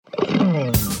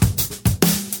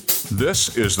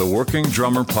This is the Working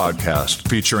Drummer Podcast,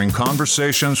 featuring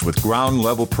conversations with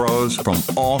ground-level pros from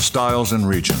all styles and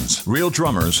regions. Real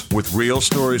drummers with real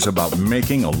stories about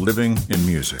making a living in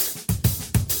music.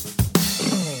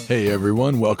 Hey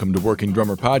everyone, welcome to Working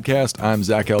Drummer Podcast. I'm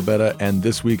Zach Albetta, and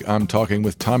this week I'm talking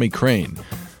with Tommy Crane.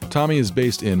 Tommy is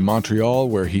based in Montreal,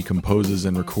 where he composes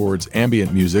and records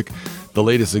ambient music, the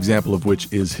latest example of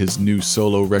which is his new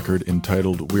solo record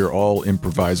entitled We're All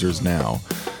Improvisers Now.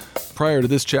 Prior to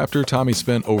this chapter, Tommy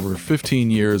spent over 15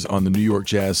 years on the New York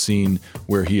jazz scene,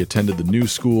 where he attended the New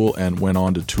School and went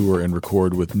on to tour and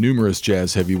record with numerous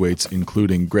jazz heavyweights,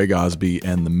 including Greg Osby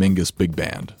and the Mingus Big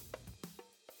Band.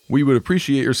 We would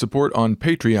appreciate your support on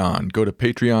Patreon. Go to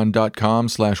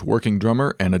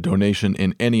patreon.com/workingdrummer, and a donation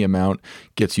in any amount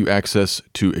gets you access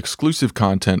to exclusive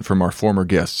content from our former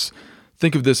guests.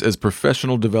 Think of this as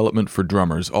professional development for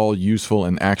drummers, all useful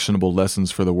and actionable lessons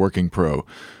for the working pro.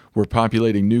 We're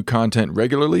populating new content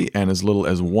regularly, and as little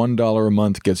as $1 a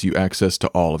month gets you access to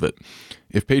all of it.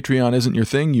 If Patreon isn't your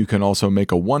thing, you can also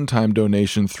make a one-time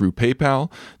donation through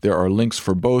PayPal. There are links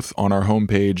for both on our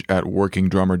homepage at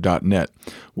workingdrummer.net.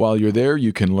 While you're there,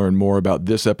 you can learn more about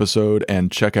this episode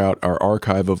and check out our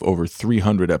archive of over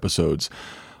 300 episodes.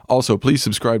 Also, please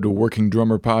subscribe to Working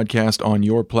Drummer Podcast on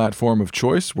your platform of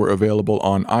choice. We're available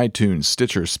on iTunes,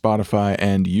 Stitcher, Spotify,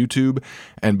 and YouTube.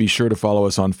 And be sure to follow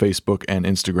us on Facebook and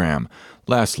Instagram.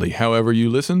 Lastly, however you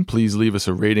listen, please leave us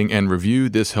a rating and review.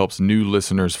 This helps new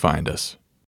listeners find us.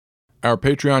 Our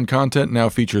Patreon content now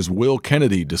features Will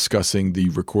Kennedy discussing the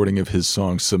recording of his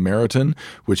song Samaritan,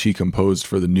 which he composed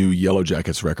for the new Yellow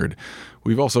Jackets record.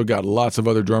 We've also got lots of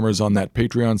other drummers on that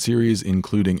Patreon series,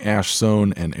 including Ash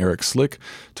Sohn and Eric Slick,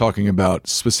 talking about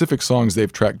specific songs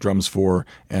they've tracked drums for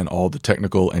and all the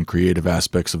technical and creative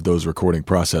aspects of those recording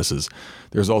processes.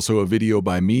 There's also a video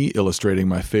by me illustrating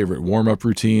my favorite warm-up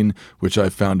routine, which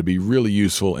I've found to be really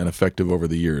useful and effective over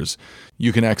the years.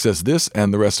 You can access this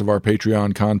and the rest of our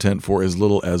Patreon content for as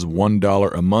little as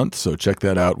 $1 a month, so check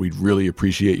that out. We'd really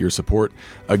appreciate your support.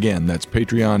 Again, that's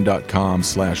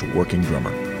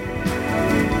patreon.com/workingdrummer.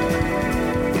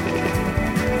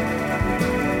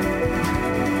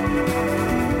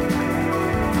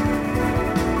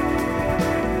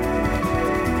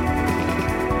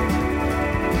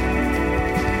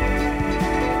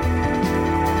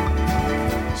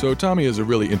 So Tommy is a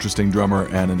really interesting drummer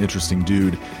and an interesting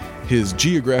dude. His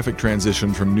geographic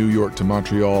transition from New York to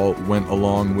Montreal went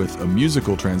along with a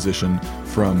musical transition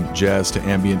from jazz to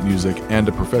ambient music and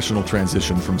a professional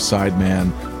transition from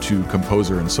sideman to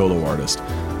composer and solo artist.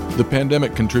 The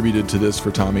pandemic contributed to this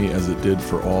for Tommy, as it did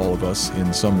for all of us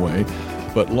in some way.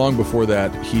 But long before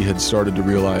that, he had started to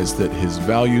realize that his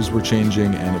values were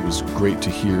changing, and it was great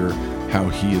to hear how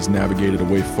he has navigated a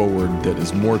way forward that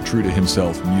is more true to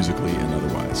himself musically and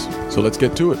otherwise. So let's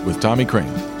get to it with Tommy Crane.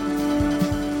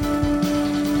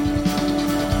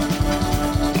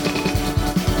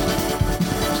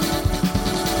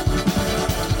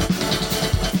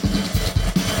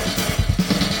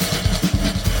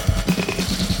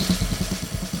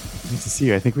 Nice to see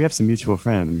you. I think we have some mutual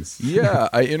friends. Yeah,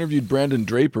 I interviewed Brandon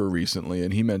Draper recently,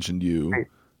 and he mentioned you.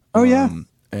 Oh, yeah.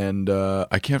 And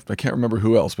I can't remember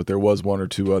who else, but there was one or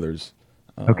two others.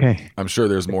 Okay. I'm sure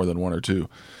there's more than one or two,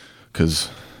 because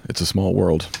it's a small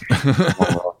world.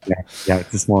 Yeah,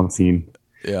 it's a small scene.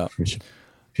 Yeah,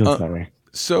 Feels that way.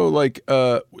 So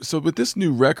with this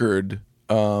new record,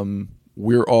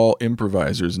 We're All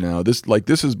Improvisers Now.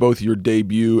 This is both your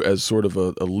debut as sort of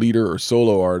a leader or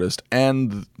solo artist,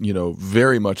 and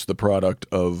very much the product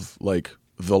of like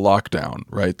the lockdown,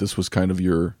 right? This was kind of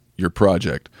your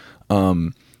project.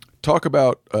 Talk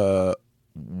about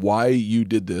why you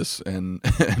did this and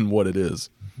what it is.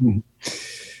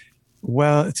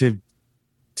 Well, to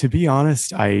be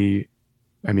honest, I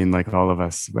mean, like all of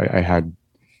us, I had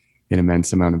an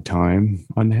immense amount of time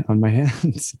on my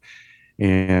hands,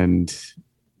 and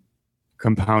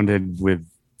compounded with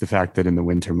the fact that in the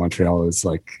winter Montreal is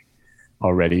like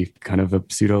already kind of a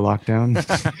pseudo lockdown.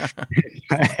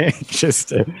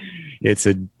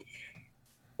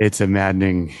 It's a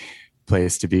maddening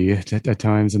place to be at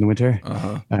times in the winter.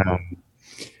 Uh-huh.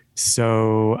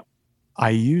 So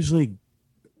I usually,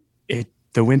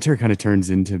 the winter kind of turns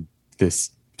into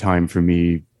this time for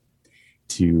me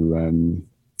to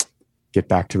get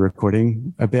back to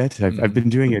recording a bit. I've been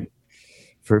doing it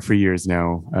for years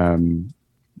now,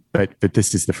 but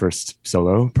this is the first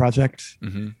solo project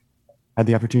I had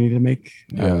the opportunity to make.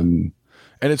 Yeah. And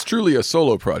it's truly a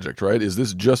solo project, right? Is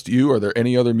this just you? Are there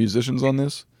any other musicians on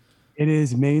this? It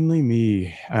is mainly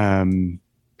me, kind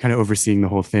of overseeing the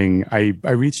whole thing. I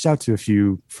reached out to a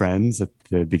few friends at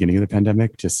the beginning of the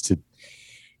pandemic just to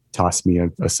toss me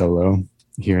a solo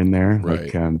here and there,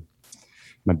 Right. like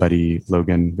my buddy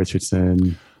Logan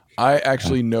Richardson. I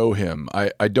actually know him.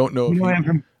 I don't know You if know he, him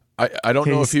from I don't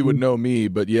know if he would KC? know me,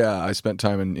 but yeah, I spent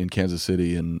time in Kansas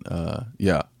City, and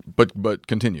yeah. But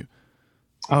continue.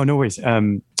 Oh, no worries.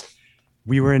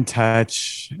 We were in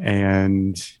touch,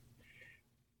 and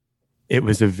it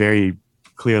was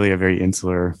clearly a very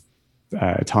insular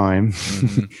time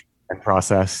and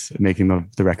process making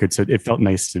the record. So it felt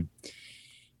nice to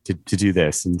do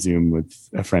this and Zoom with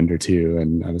a friend or two.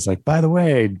 And I was like, by the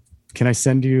way, can I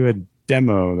send you a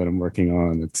demo that I'm working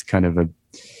on? It's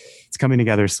coming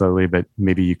together slowly, but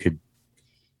maybe you could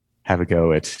have a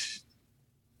go at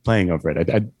playing over it.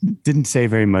 I didn't say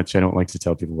very much. I don't like to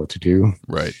tell people what to do.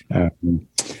 Right.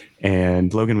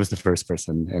 And Logan was the first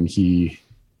person, and he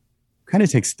kind of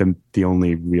takes the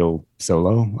only real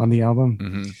solo on the album.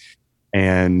 Mm-hmm.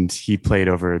 And he played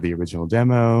over the original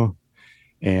demo,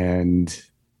 and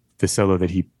the solo that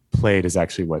he played is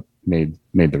actually what made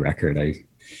the record. I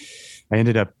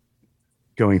ended up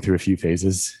going through a few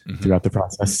phases throughout the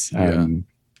process,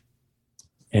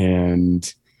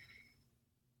 and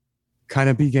kind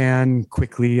of began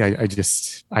quickly. I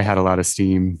had a lot of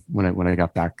steam when I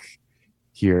got back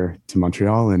here to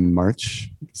Montreal in March,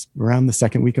 around the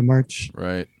second week of March.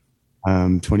 Right.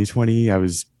 2020. I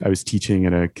was teaching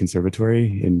at a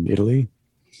conservatory in Italy.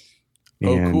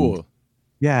 Oh, cool.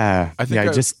 Yeah. I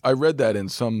think I read that in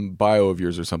some bio of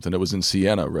yours or something. It was in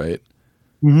Siena, right?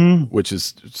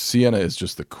 Mm-hmm. Siena is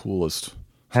just the coolest.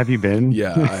 Have you been?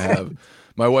 Yeah, I have.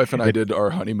 My wife and I did our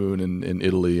honeymoon in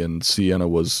Italy, and Siena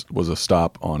was a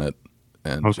stop on it.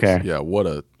 And okay. What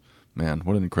an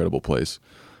incredible place.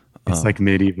 It's like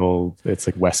medieval. It's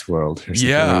like Westworld or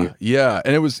something. Yeah.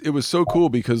 And it was so cool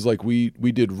because like we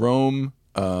did Rome,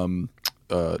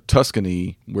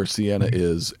 Tuscany, where Siena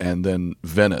is, and then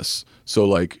Venice. So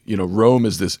like, Rome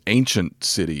is this ancient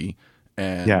city,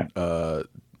 and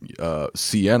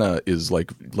Siena is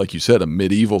like you said, a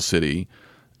medieval city,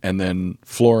 and then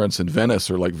Florence and Venice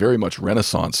are like very much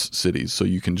Renaissance cities. So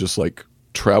you can just like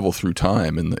travel through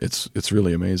time, and it's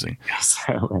really amazing. Yes.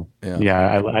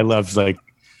 I loved, like,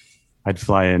 I'd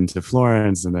fly into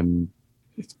Florence and then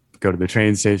go to the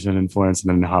train station in Florence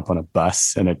and then hop on a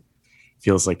bus, and it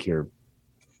feels like you're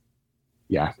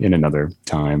in another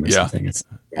time or something. It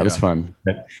was fun.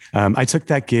 But, I took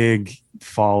that gig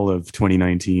fall of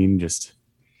 2019, just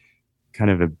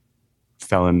kind of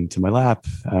fell into my lap.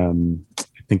 I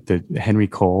think that Henry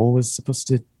Cole was supposed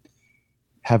to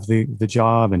have the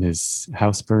job, and his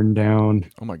house burned down.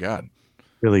 Oh my God.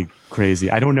 Really crazy.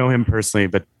 I don't know him personally,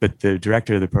 but the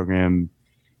director of the program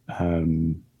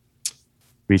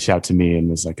reached out to me and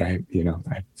was like, I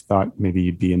thought maybe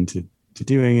you'd be into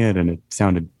doing it, and it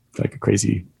sounded like a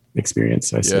crazy experience.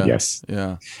 So I said yes.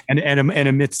 Yeah.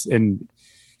 And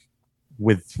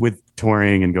with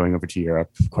touring and going over to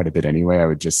Europe quite a bit anyway, I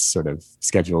would just sort of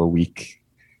schedule a week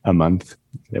a month.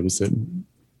 It was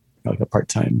like a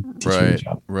part-time teaching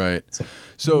job. Right.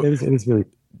 So it was really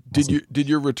awesome. Did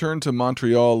your return to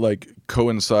Montreal like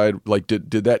coincide? Like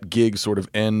did that gig sort of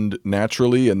end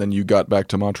naturally, and then you got back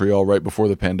to Montreal right before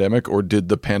the pandemic, or did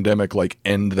the pandemic like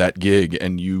end that gig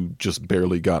and you just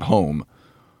barely got home?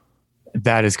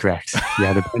 That is correct.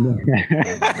 Yeah, the pandemic.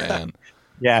 Oh, man.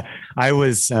 Yeah, I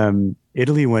was.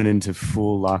 Italy went into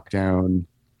full lockdown.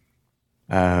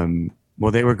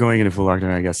 Well, they were going into full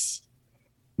lockdown. I guess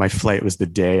my flight was the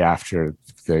day after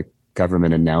the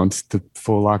government announced the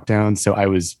full lockdown. So I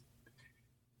was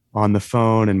on the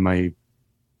phone, and my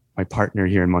partner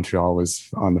here in Montreal was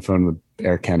on the phone with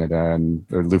Air Canada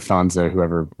or Lufthansa,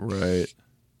 whoever,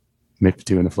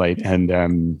 doing the flight,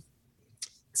 and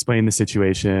explained the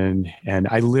situation. And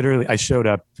I showed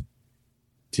up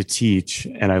to teach,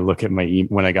 and I look at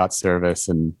when I got service,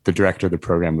 and the director of the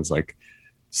program was like,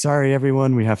 "Sorry,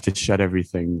 everyone, we have to shut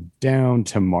everything down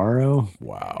tomorrow."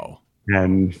 Wow.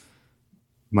 And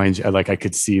mind you, like I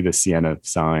could see the Siena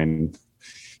sign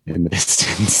in the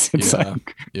distance. It's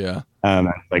like,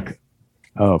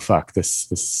 oh fuck,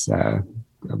 this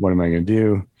what am I going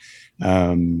to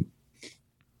do?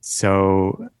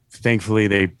 So thankfully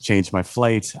they changed my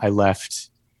flight. I left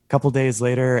a couple days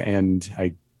later, and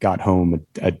I got home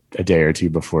a day or two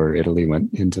before Italy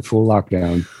went into full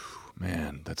lockdown.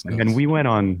 Man, that's nuts. And we went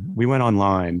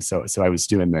online. So I was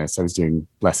doing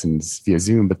lessons via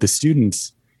Zoom, but the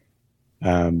students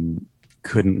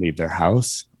couldn't leave their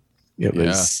house. It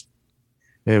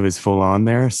was full on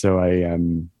there. So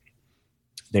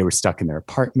they were stuck in their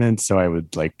apartment. So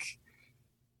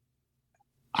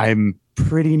I'm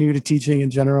pretty new to teaching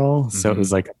in general. So it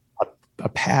was like a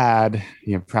pad,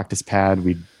 practice pad.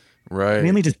 We'd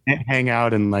mainly just hang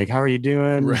out and like, how are you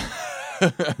doing? Right.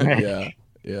 Yeah.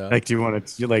 Yeah. Like, do you want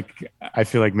to like? I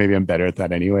feel like maybe I'm better at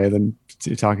that anyway than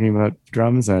talking about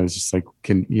drums. I was just like,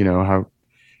 how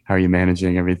are you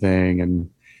managing everything?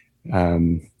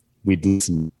 And we did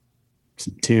some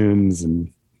tunes,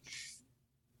 and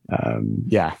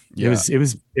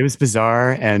it was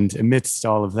bizarre. And amidst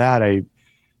all of that,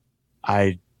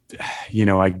 I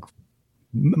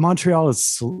Montreal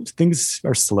things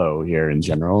are slow here in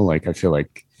general. Like, I feel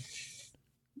like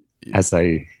as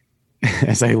I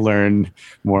learn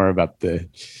more about the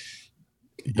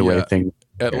way things.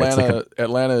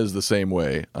 Atlanta is the same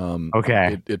way.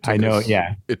 Okay. It I know.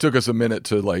 It took us a minute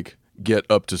to like get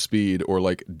up to speed or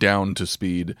like down to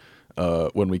speed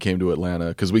when we came to Atlanta,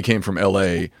 because we came from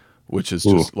LA, which is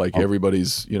just like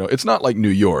everybody's, it's not like New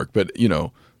York, but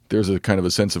there's a kind of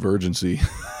a sense of urgency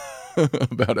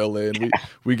about LA, and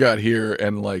we got here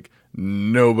and like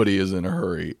nobody is in a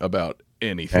hurry about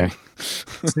anything. Okay.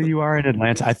 So you are in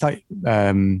Atlanta. I thought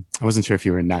I wasn't sure if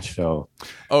you were in Nashville.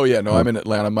 Oh yeah, no, I'm in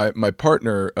Atlanta. My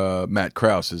partner Matt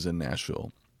Krause is in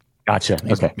Nashville. Gotcha.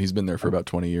 He's been there for about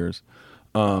 20 years.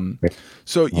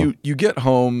 So you get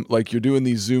home, like you're doing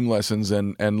these Zoom lessons,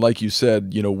 and like you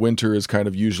said, winter is kind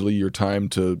of usually your time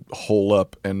to hole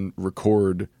up and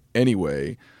record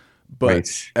anyway. But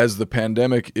as the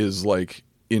pandemic is like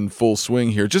in full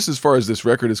swing here, just as far as this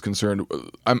record is concerned,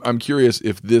 I'm curious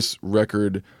if this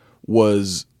record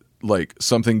was like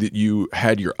something that you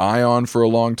had your eye on for a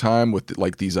long time with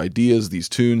like these ideas, these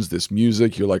tunes, this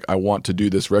music. You're like, I want to do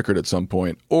this record at some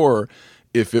point, or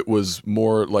if it was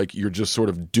more like you're just sort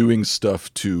of doing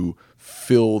stuff to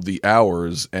fill the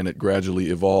hours and it gradually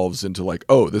evolves into like,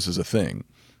 oh, this is a thing.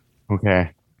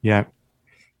 Okay. Yeah.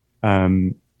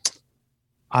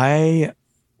 I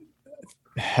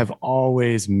have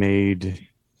always made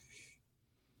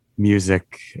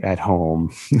music at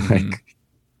home,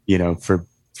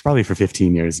 probably for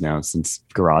 15 years now, since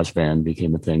GarageBand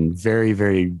became a thing. Very,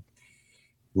 very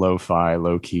lo-fi,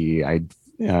 low key. I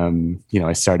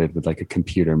started with like a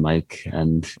computer mic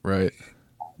and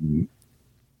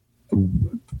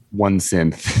one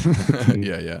synth.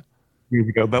 Yeah. Years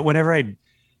ago. But whenever I'd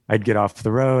get off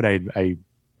the road,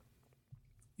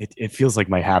 it feels like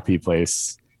my happy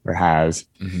place, or has.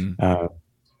 Mm-hmm.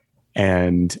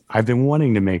 And I had been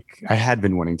wanting to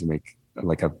make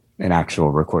like an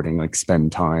actual recording, like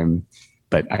spend time,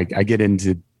 but I get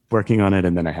into working on it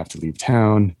and then I have to leave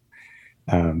town.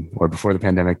 Or before the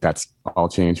pandemic, that's all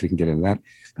changed. We can get into that.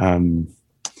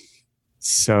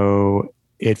 So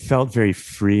it felt very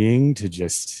freeing to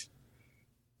just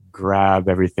grab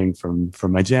everything from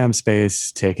my jam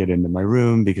space, take it into my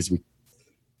room, because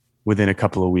within a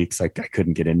couple of weeks, like I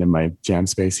couldn't get into my jam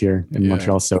space here in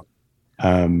Montreal. So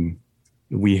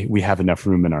we have enough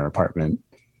room in our apartment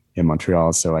in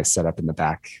Montreal. So I set up in the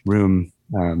back room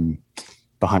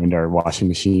behind our washing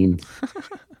machine.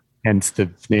 Hence the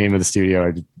name of the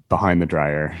studio, Behind the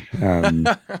Dryer.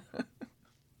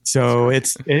 So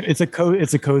it's a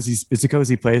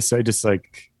cozy place. So I just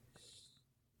like,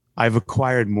 I've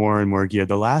acquired more and more gear.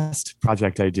 The last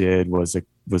project I did was a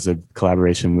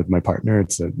collaboration with my partner.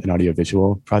 It's an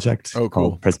audiovisual project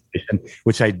called Presentation,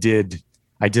 which I did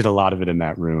a lot of it in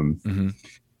that room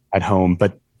at home,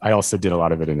 but I also did a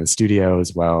lot of it in the studio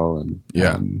as well.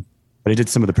 And but I did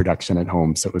some of the production at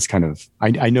home. So it was kind of,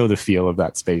 I know the feel of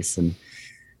that space. And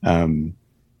so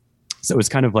it was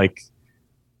kind of like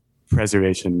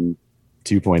Preservation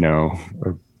 2.0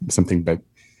 or something, but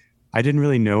I didn't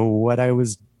really know what I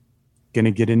was going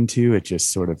to get into. It just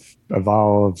sort of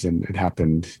evolved, and it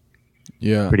happened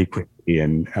pretty quickly.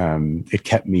 And it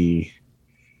kept me,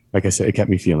 like I said, it kept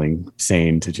me feeling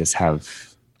sane to just have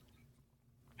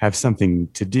something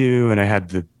to do. And I had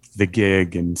the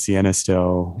gig in Siena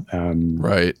still.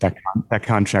 That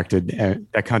contract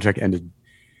ended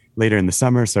later in the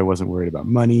summer, so I wasn't worried about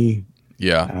money.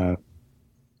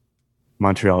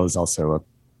 Montreal is also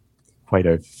quite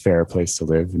a fair place to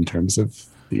live in terms of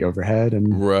the overhead.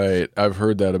 And I've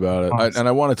heard that about it. And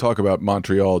I want to talk about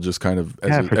Montreal just kind of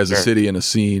as a city and a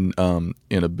scene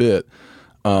in a bit.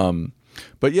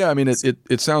 But yeah, I mean,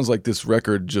 it sounds like this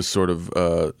record just sort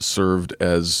of served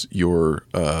as your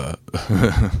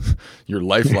your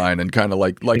lifeline, and kind of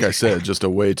like I said, just a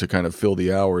way to kind of fill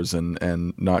the hours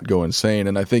and not go insane.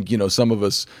 And I think some of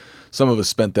us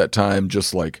spent that time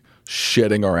just like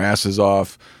shedding our asses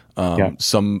off.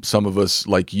 Some of us,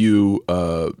 like you,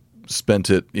 spent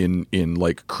it in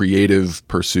like creative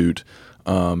pursuit,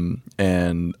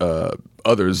 and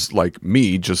others like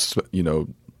me just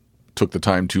took the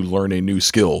time to learn a new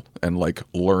skill and like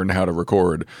learn how to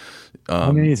record.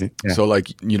 Amazing. Yeah. So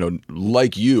like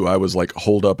you, I was like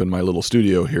holed up in my little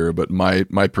studio here, but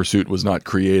my pursuit was not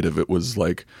creative. It was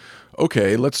like,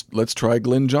 okay, let's try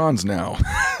Glyn Johns now.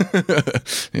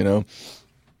 You know,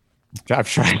 I've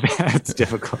tried that. It's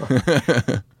difficult.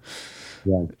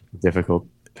 Yeah, difficult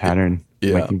pattern.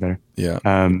 Making better. Yeah.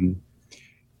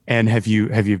 And have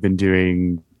you been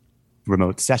doing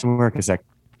remote session work? Is that?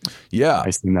 Yeah. I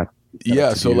assume that.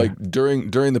 Yeah. So like during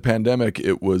the pandemic,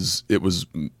 it was,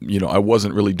 I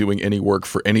wasn't really doing any work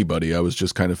for anybody. I was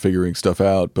just kind of figuring stuff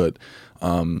out, but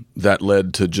that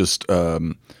led to just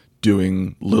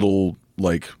doing little,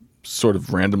 like, sort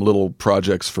of random little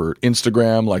projects for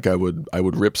Instagram. Like I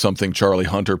would rip something Charlie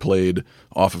Hunter played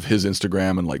off of his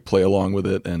Instagram and like play along with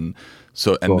it. And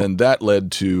so, and then that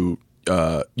led to,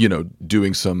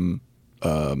 doing some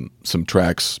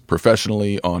tracks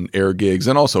professionally on air gigs,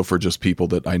 and also for just people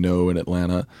that I know in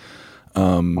Atlanta.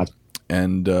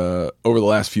 And over the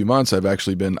last few months, I've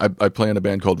actually been, I play in a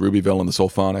band called Rubyville and the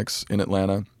Sulphonics in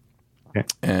Atlanta. Okay.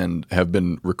 And have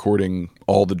been recording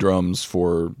all the drums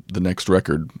for the next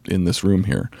record in this room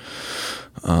here.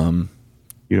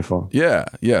 Beautiful. Yeah.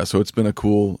 So it's been a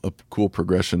cool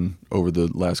progression over the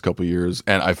last couple of years,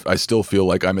 and I still feel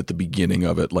like I'm at the beginning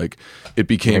of it. Like it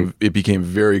became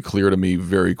very clear to me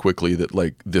very quickly that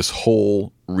like this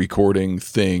whole recording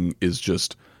thing is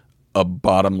just a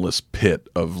bottomless pit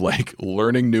of like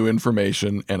learning new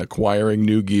information and acquiring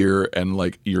new gear, and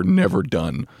like you're never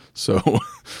done. So.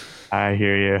 I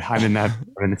hear you. I'm in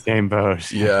the same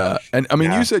boat. Yeah. And I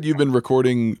mean, you said you've been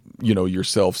recording,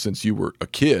 yourself since you were a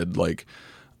kid. Like,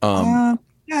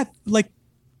 like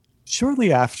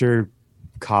shortly after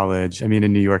college. I mean,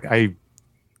 in New York, I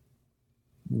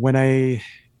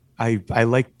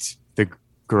liked the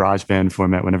garage band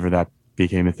format whenever that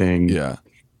became a thing. Yeah.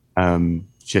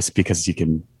 Just because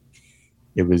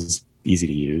it was easy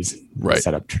to use, right?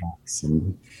 Set up tracks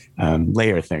and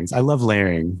layer things. I love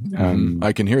layering.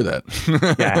 I can hear that.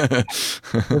 Yeah,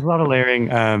 there's a lot of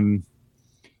layering,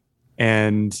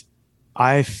 and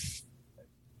I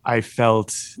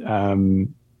felt,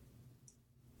 having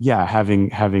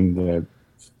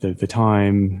the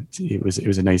time. It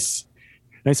was a nice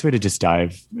way to just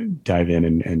dive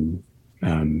in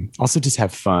and also just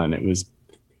have fun.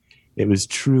 It was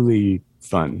truly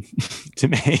fun to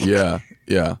make. Yeah.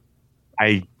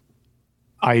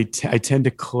 I tend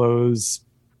to close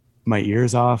my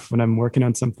ears off when I'm working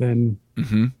on something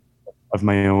of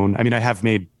my own. I mean, I have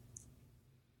made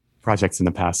projects in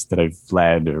the past that I've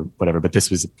led or whatever, but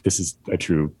this is a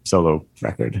true solo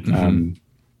record. A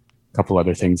couple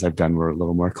other things I've done were a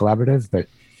little more collaborative, but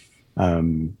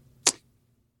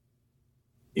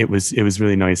it was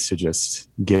really nice to just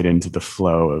get into the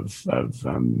flow of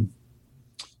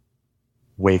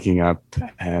waking up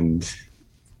and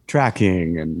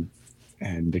tracking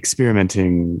and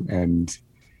experimenting and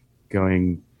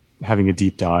having a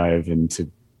deep dive into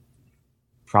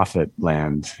Prophet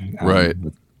land. Right.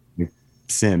 With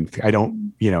synth. I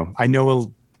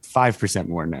know 5%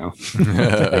 more now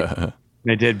than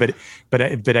I did, but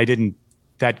I didn't,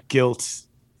 that guilt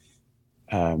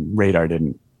radar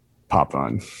didn't pop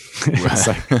on.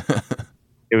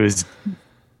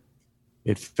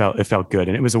 It felt good,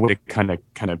 and it was a way to kind of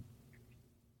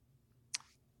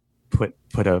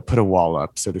put a wall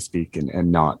up, so to speak,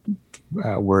 and not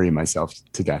worry myself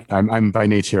to death. I'm by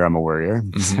nature, I'm a worrier.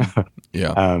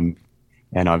 Yeah.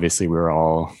 And obviously we're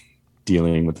all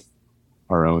dealing with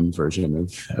our own version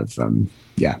of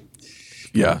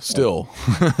Still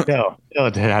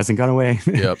it hasn't gone away.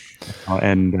 Yep.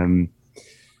 And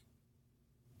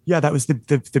that was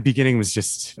the beginning. Was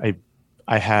just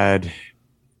I had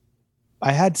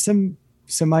some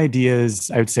ideas.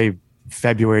 I would say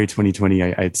February 2020,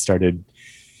 I had started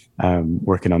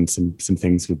working on some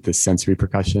things with the sensory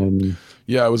percussion.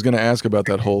 Yeah, I was going to ask about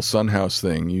that whole Sunhouse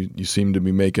thing. You seem to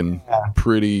be making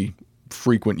pretty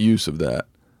frequent use of that.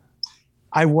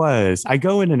 I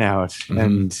go in and out,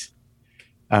 and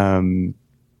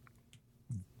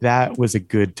that was a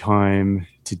good time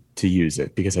to use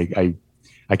it because I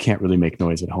can't really make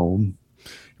noise at home.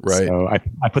 Right. So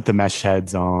I put the mesh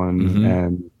heads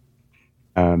on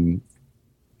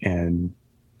and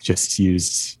just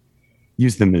use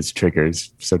them as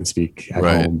triggers, so to speak, at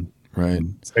home. Right.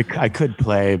 So I could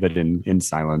play, but in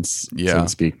silence, so to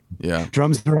speak. Yeah.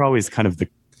 Drums are always kind of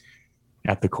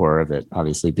at the core of it.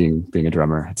 Obviously, being a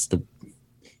drummer, it's the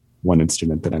one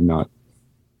instrument that I'm not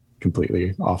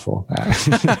completely awful at.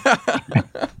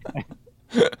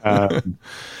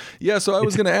 Yeah, so I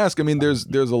was going to ask, I mean, there's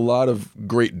a lot of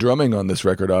great drumming on this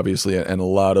record, obviously, and a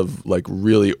lot of like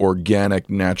really organic,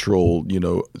 natural,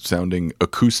 sounding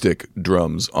acoustic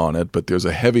drums on it, but there's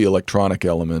a heavy electronic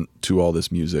element to all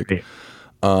this music.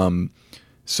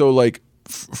 So like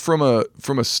from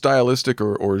a stylistic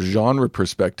or genre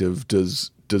perspective,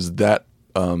 does does that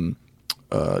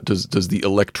does the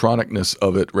electronicness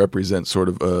of it represent sort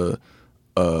of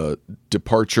a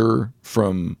departure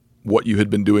from what you had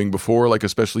been doing before, like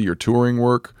especially your touring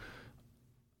work?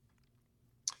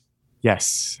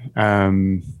 Yes.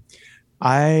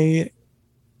 I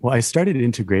started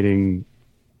integrating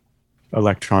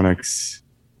electronics.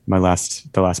 The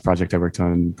last project I worked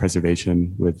on,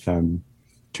 Preservation, with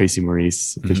Tracy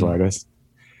Maurice, visual artist,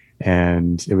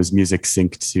 and it was music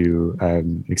synced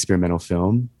to experimental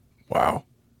film. Wow!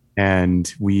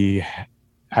 And we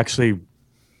had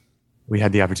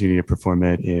the opportunity to perform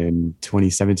it in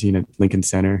 2017 at Lincoln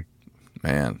Center.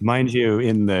 Man, mind you,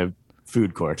 in the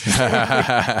food court.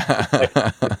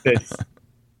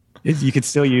 You could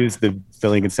still use the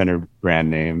Lincoln Center brand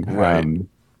name. Right.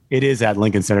 It is at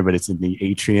Lincoln Center, but it's in the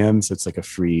atrium, so it's like a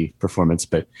free performance.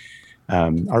 But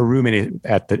our roommate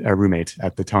at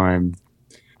the time,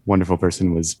 wonderful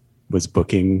person, was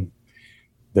booking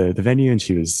the venue, and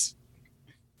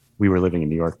we were living in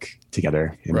New York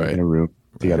together in a room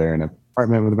together in an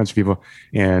apartment with a bunch of people,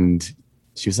 and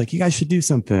she was like, "You guys should do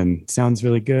something. Sounds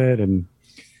really good." And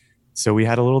so we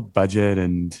had a little budget,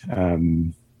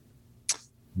 and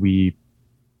we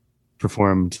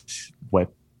performed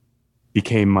what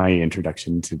became my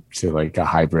introduction to like a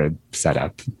hybrid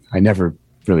setup. I never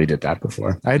really did that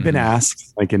before. I had been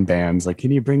asked, like in bands, like,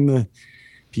 "Can you bring the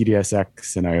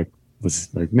PDSX?" And I was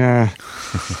like, "Nah."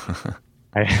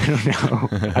 I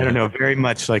don't know. Very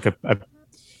much like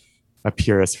a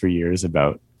purist for years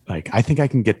about, like, I think I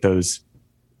can get those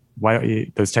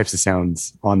types of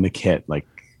sounds on the kit, like,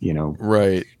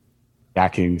 right,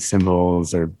 backing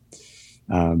cymbals or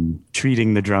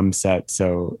treating the drum set.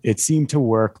 So it seemed to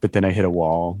work, but then I hit a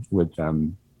wall with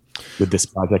this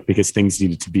project because things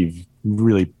needed to be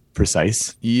really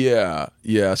precise. Yeah.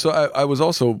 So I was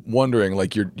also wondering,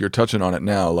 like, you're touching on it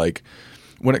now, like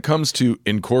when it comes to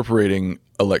incorporating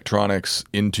electronics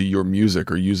into your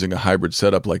music or using a hybrid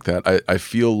setup like that, I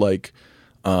feel like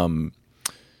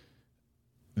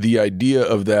the idea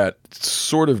of that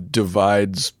sort of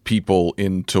divides people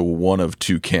into one of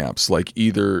two camps. Like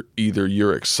either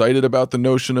you're excited about the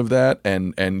notion of that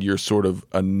and you're sort of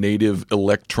a native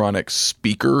electronic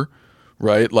speaker,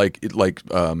 right?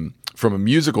 From a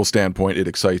musical standpoint, it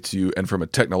excites you, and from a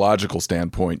technological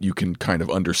standpoint, you can kind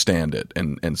of understand it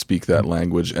and speak that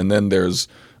language. And then there's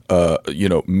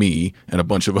me and a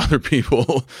bunch of other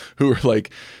people who are like,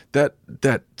 that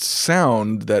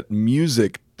sound, that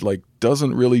music, like,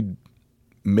 doesn't really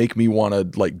make me want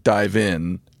to like dive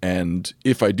in. And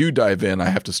if I do dive in, I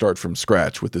have to start from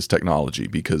scratch with this technology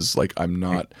because, like, I'm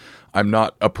not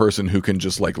a person who can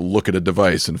just like look at a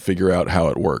device and figure out how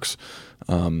it works.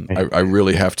 I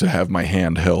really have to have my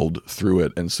hand held through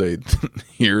it and say,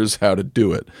 here's how to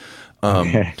do it.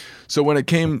 So when it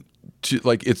came to,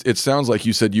 like, it sounds like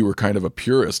you said you were kind of a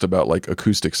purist about like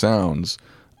acoustic sounds.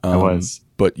 I was,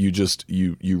 but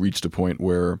you reached a point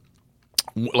where,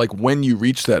 like, when you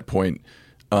reached that point,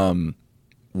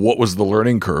 what was the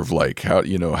learning curve like?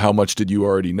 How much did you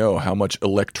already know? How much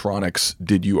electronics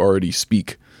did you already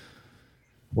speak?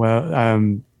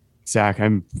 Well, Zach,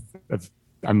 I'm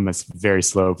a very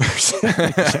slow person.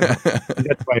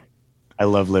 That's why I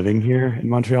love living here in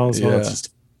Montreal as well. Yeah. It's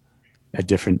just a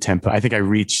different tempo. I think I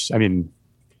reached a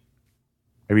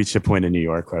point in New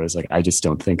York where I was like, I just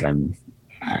don't think I'm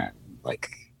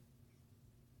like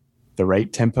the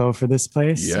right tempo for this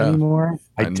place anymore.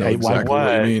 I know exactly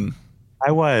what you mean.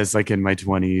 I was like in my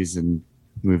 20s and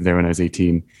moved there when I was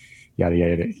 18. Yada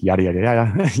yada yada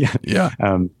yada yada. Yeah.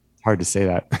 Hard to say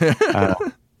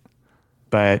that,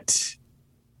 but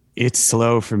it's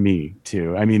slow for me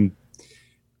too. I mean,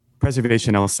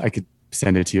 Preservation, I could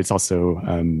send it to you. It's also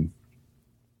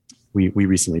we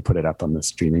recently put it up on the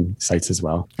streaming sites as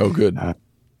well. Oh, good.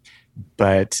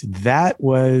 But that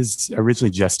was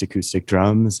originally just acoustic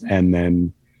drums, and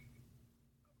then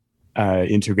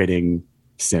integrating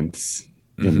synths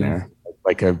in there,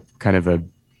 like a kind of a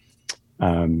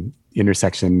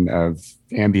intersection of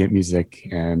ambient music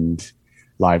and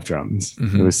live drums.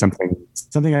 It was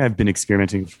something I've been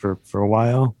experimenting for a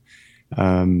while.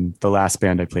 The last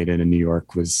band I played in New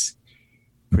York was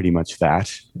pretty much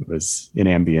that. It was an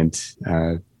ambient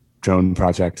drone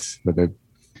project with a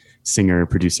singer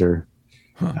producer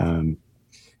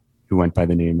who went by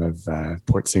the name of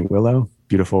Port St. Willow.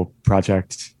 Beautiful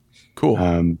project. Cool.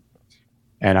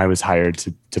 And I was hired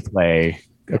to play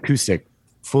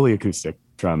fully acoustic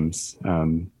drums,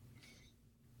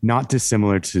 not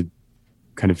dissimilar to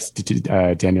kind of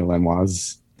Daniel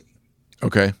Lanois'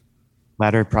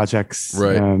 latter projects,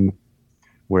 right?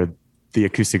 Where the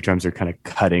acoustic drums are kind of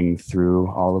cutting through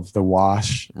all of the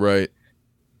wash, right?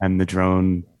 And the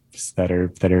drone that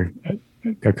are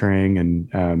occurring,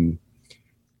 and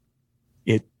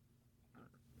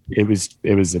it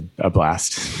was a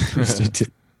blast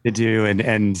to do,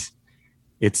 and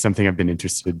it's something I've been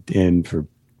interested in for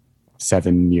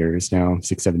 7 years now,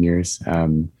 6-7 years.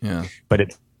 But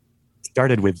it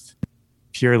started with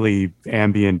purely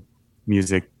ambient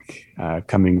music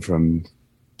coming from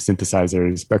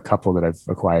synthesizers, a couple that I've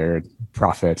acquired,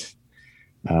 Prophet,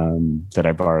 that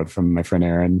I borrowed from my friend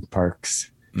Aaron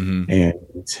Parks, and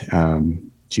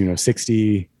Juno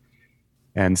 60,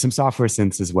 and some software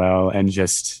synths as well, and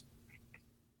just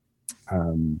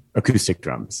acoustic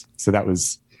drums. So that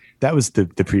was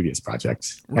the previous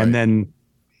project. Right. And then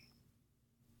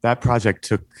that project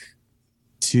took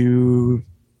 2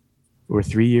 or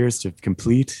 3 years to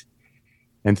complete.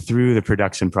 And through the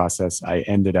production process, I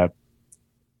ended up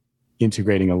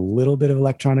integrating a little bit of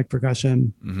electronic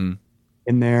percussion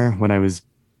in there when I was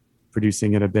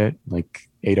producing it a bit, like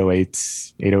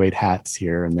 808s, 808 hats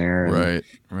here and there. And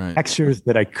right. Textures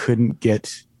that I couldn't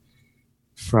get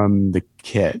from the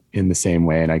kit in the same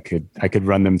way. And I could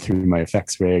run them through my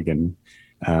effects rig, and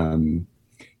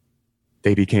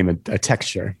they became a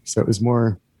texture. So it was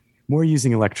more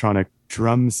using electronic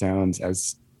drum sounds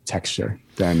as texture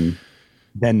than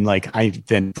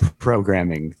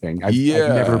programming thing. I've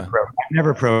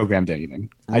never programmed anything.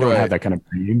 I don't have that kind of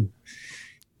brain.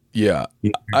 Yeah.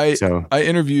 I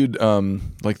interviewed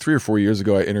like 3 or 4 years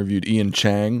ago. I interviewed Ian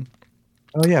Chang.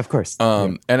 Oh yeah, of course.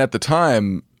 And at the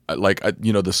time, the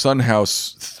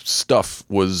Sunhouse stuff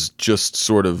was just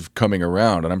sort of coming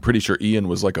around, and I'm pretty sure Ian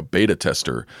was like a beta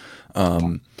tester.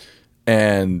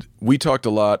 And we talked a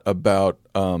lot about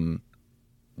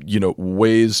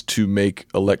ways to make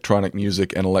electronic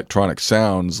music and electronic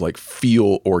sounds like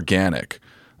feel organic.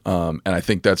 And I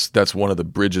think that's one of the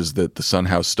bridges that the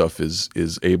Sunhouse stuff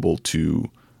is able to.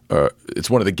 It's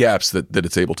one of the gaps that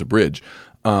it's able to bridge.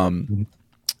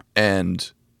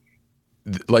 And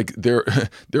like there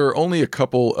are only a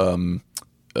couple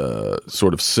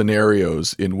sort of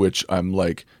scenarios in which I'm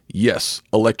like, yes,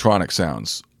 electronic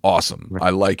sounds awesome. Right. I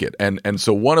like it. And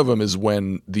so one of them is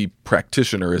when the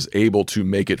practitioner is able to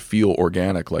make it feel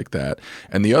organic like that.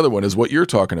 And the other one is what you're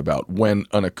talking about, when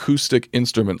an acoustic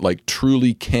instrument like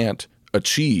truly can't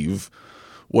achieve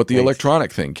what the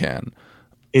electronic thing can.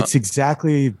 It's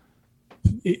exactly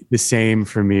the same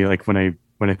for me. Like when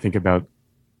I think about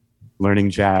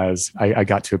learning jazz, I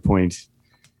got to a point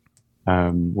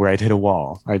where I'd hit a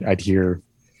wall. I'd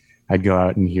go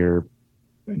out and hear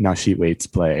Nasheet Waits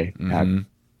play at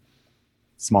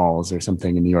Smalls or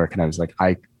something in New York, and I was like,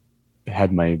 I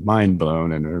had my mind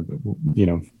blown,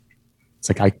 and it's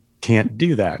like I can't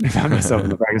do that. I found myself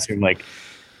in the practice room,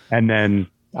 and then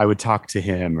I would talk to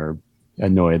him or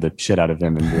annoy the shit out of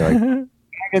him and be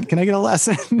like, "Can I get a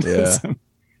lesson? Yeah.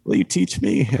 Will you teach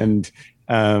me?" And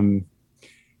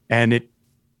it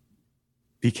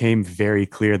became very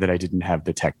clear that I didn't have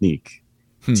the technique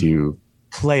to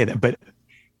play that. But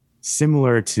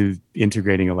similar to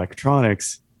integrating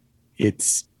electronics,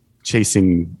 it's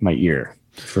chasing my ear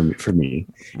for me.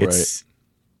 It's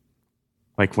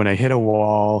like when I hit a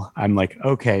wall, I'm like,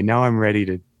 okay, now I'm ready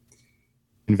to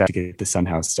investigate the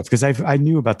Sunhouse stuff, because I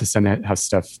knew about the Sunhouse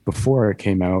stuff before it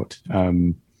came out.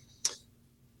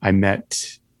 I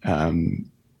met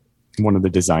one of the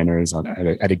designers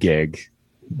at a gig,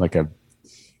 like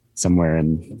somewhere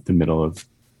in the middle of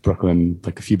Brooklyn,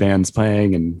 like a few bands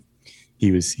playing, and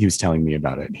he was telling me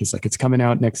about it. He's like, it's coming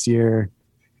out next year.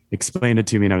 Explained it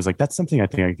to me, and I was like, that's something I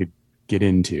think I could get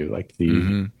into, like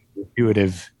the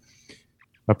intuitive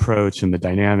approach and the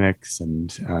dynamics.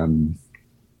 And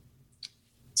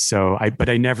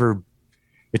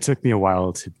it took me a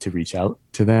while to reach out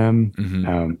to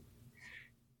them.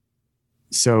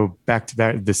 So back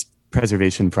to this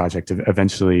preservation project,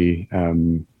 eventually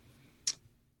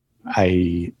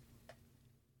I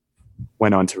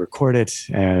went on to record it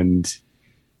and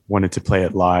wanted to play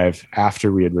it live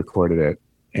after we had recorded it.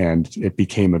 And it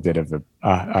became a bit of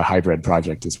a hybrid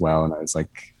project as well. And I was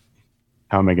like,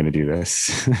 how am I going to do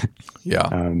this?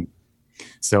 Yeah.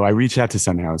 So I reached out to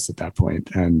Sunhouse at that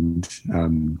point and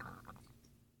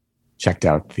checked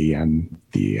out the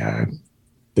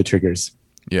triggers.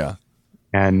 Yeah.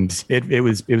 And it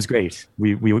was great.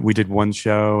 We did one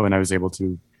show, and I was able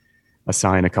to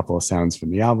assign a couple of sounds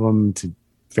from the album to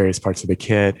various parts of the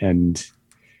kit. And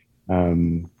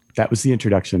that was the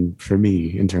introduction for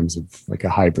me in terms of like a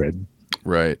hybrid.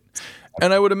 Right.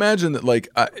 And I would imagine that like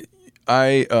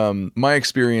I my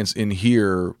experience in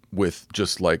here with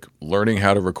just like learning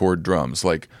how to record drums,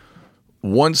 like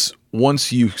once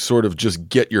you sort of just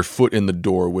get your foot in the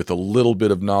door with a little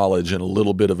bit of knowledge and a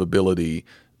little bit of ability,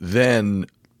 then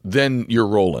then you're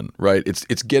rolling, right?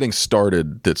 It's getting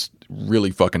started that's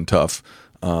really fucking tough.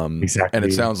 Exactly. And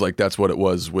it sounds like that's what it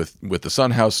was with the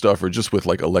Sunhouse stuff, or just with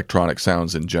like electronic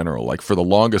sounds in general. Like for the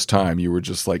longest time, you were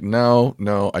just like, no,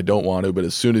 I don't want to. But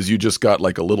as soon as you just got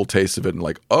like a little taste of it and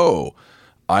like, oh,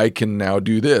 I can now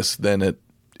do this, then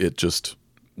it just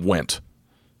went.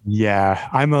 Yeah,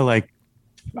 I'm the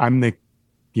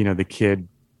the kid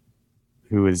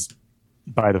who is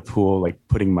by the pool, like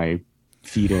putting my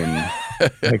feet in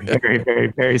like very, very,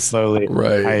 very slowly.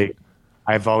 Right.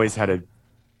 I've always had a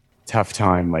tough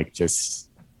time, like just,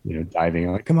 diving.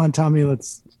 I'm like, come on, Tommy,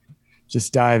 let's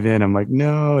just dive in. I'm like,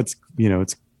 no, it's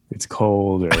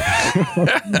cold or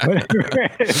whatever.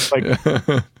 It's like,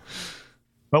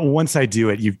 but once I do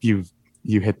it, you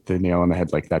hit the nail on the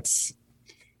head. Like that's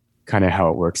kind of how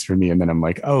it works for me. And then I'm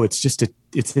like, oh, it's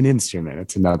an instrument.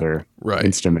 It's another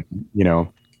instrument.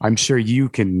 I'm sure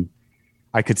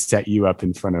I could set you up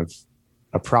in front of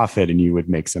a prophet and you would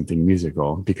make something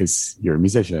musical because you're a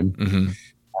musician. Mm-hmm.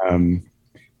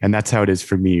 And that's how it is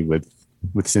for me with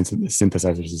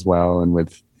synthesizers as well. And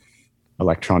with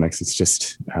electronics, it's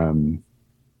just,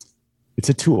 it's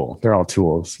a tool. They're all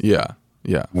tools. Yeah.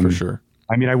 For sure.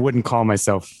 I mean, I wouldn't call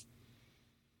myself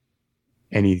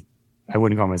a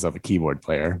keyboard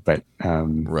player, but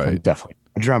I'm definitely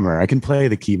a drummer. I can play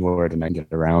the keyboard and I get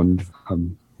around.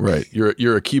 Right.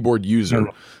 You're a keyboard user.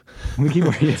 I'm a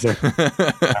keyboard user.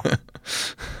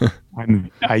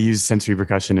 I use sensory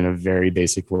percussion in a very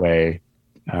basic way,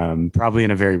 probably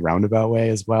in a very roundabout way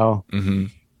as well.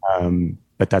 Mm-hmm.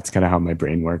 But that's kind of how my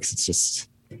brain works. It's just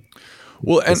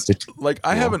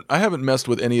I haven't messed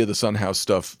with any of the Sunhouse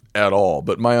stuff at all.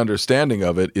 But my understanding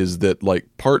of it is that like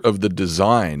part of the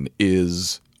design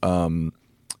is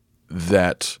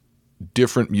that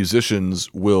different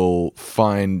musicians will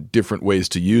find different ways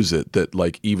to use it that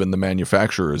like even the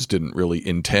manufacturers didn't really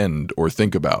intend or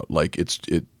think about. Like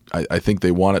I think they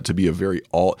want it to be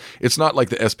it's not like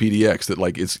the SPDX that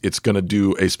like it's going to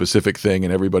do a specific thing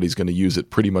and everybody's going to use it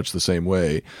pretty much the same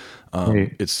way.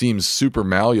 Right. It seems super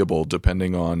malleable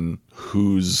depending on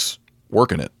who's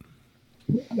working it.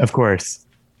 Of course.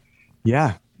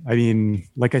 Yeah. I mean,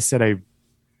 like I said,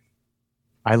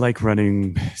 I like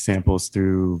running samples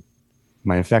through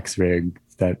my effects rig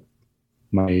that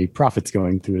my Prophet's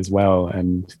going through as well.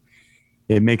 And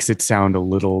it makes it sound a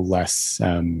little less,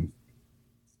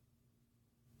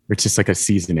 it's just like a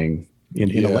seasoning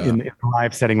in a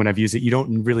live setting. When I've used it, you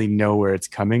don't really know where it's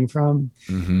coming from.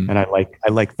 Mm-hmm. And I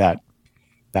like that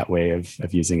way of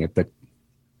using it, but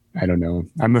I don't know.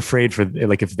 I'm afraid for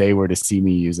like, if they were to see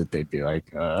me use it, they'd be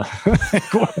like,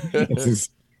 this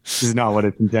is not what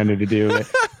it's intended to do.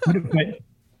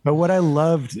 But what I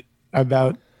loved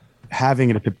about having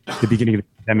it at the beginning of the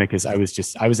pandemic is I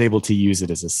was able to use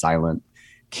it as a silent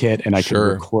kit, and I could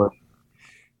record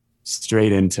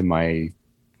straight into my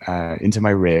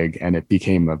rig, and it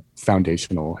became a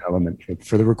foundational element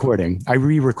for the recording. I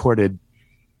re-recorded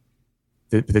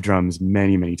the drums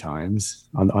many, many times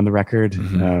on the record.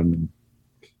 Mm-hmm.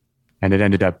 And it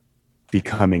ended up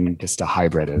becoming just a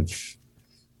hybrid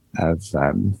of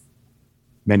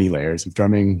many layers of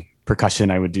drumming. Percussion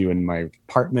I would do in my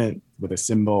apartment with a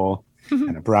cymbal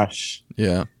and a brush.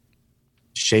 Yeah.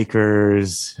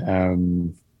 Shakers,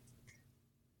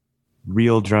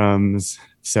 real drums.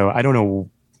 So I don't know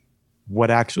what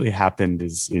actually happened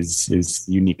is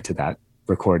unique to that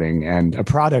recording and a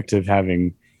product of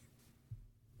having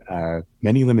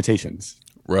many limitations.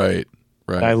 Right.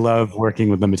 I love working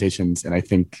with limitations, and I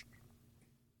think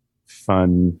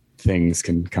fun things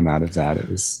can come out of that.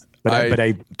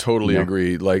 I totally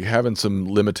agree. Like having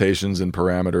some limitations and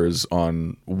parameters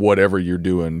on whatever you're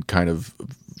doing kind of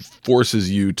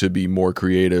forces you to be more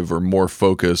creative or more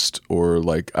focused, or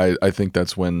like I think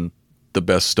that's when the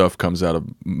best stuff comes out of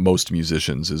most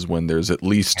musicians, is when there's at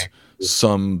least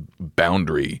some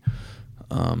boundary.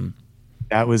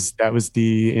 That was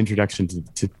the introduction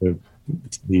to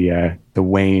the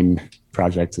Wayne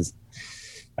project, as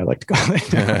I like to call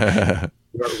it.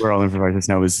 We're all improvisers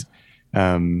now.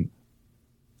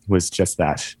 Was just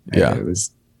that. Yeah. It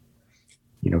was,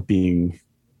 being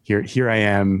here I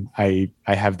am. I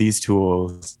have these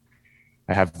tools.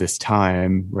 I have this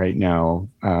time right now.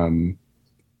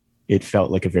 It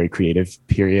felt like a very creative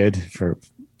period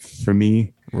for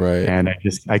me. Right. And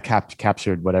I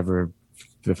captured whatever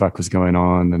the fuck was going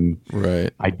on, and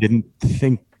right. I didn't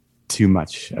think too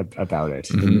much about it.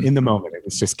 Mm-hmm. In the moment. It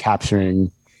was just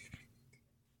capturing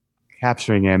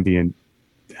ambient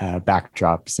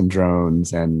backdrops and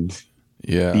drones and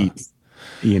beats,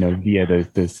 via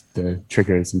the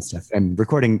triggers and stuff, and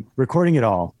recording it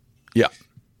all. Yeah.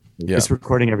 Just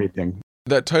recording everything.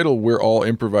 That title, We're All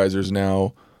Improvisers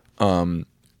Now,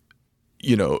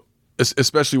 you know,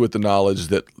 especially with the knowledge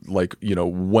that, like, you know,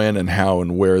 when and how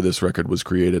and where this record was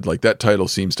created, like that title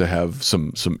seems to have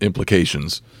some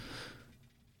implications.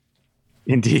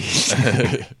 Indeed.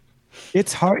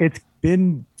 It's hard. It's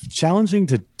been challenging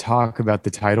to talk about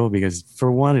the title because,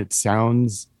 for one, it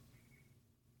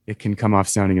can come off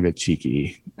sounding a bit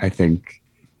cheeky, I think,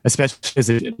 especially as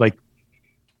it, like,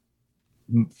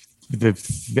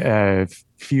 the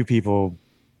few people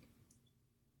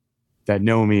that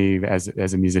know me as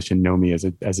a musician know me as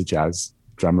a jazz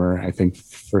drummer, I think,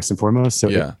 first and foremost. So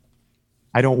yeah,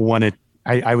 I don't want it.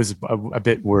 I was a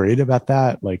bit worried about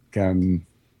that, like it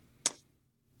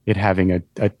having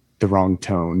the wrong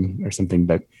tone or something.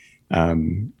 But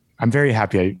I'm very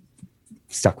happy I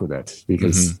stuck with it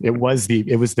because it was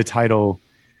the title.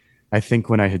 I think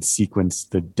when I had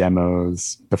sequenced the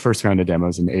demos, the first round of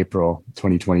demos in April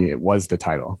 2020, it was the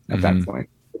title at that point.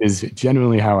 It is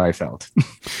genuinely how I felt.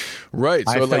 Right.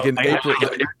 So like in April,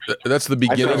 that's the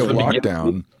beginning of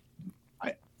lockdown.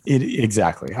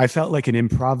 Exactly. I felt like an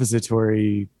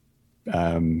improvisatory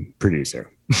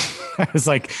producer. I was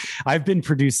like, I've been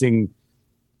producing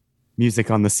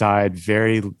music on the side,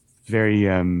 very, very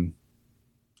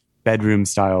bedroom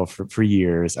style for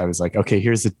years. I was like, okay,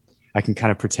 I can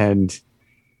kind of pretend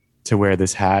to wear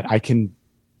this hat. I can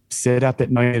sit up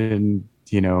at night and,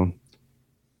 you know,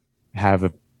 have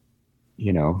a,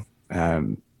 you know,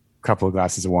 couple of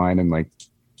glasses of wine and like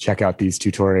check out these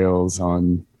tutorials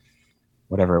on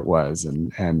whatever it was.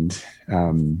 And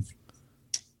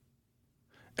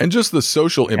just the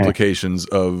social implications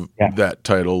of that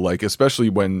title, like, especially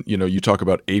when, you know, you talk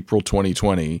about April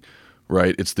 2020,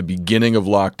 right? It's the beginning of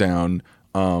lockdown.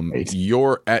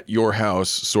 You're at your house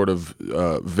sort of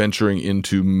venturing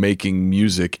into making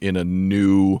music in a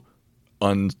new,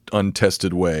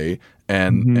 untested way.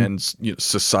 And you know,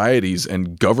 societies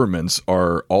and governments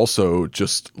are also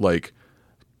just like,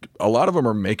 a lot of them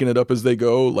are making it up as they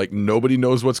go. Like, nobody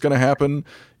knows what's going to happen.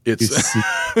 It's you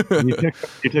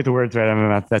took the words right out of my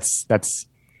mouth. That's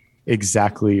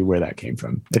exactly where that came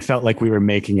from. It felt like we were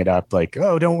making it up. Like,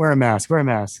 oh, don't wear a mask. Wear a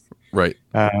mask. Right.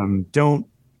 Don't.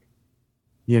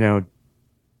 You know,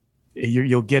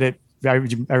 you'll get it. I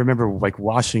remember like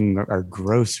washing our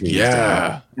groceries.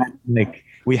 Yeah. Like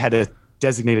we had a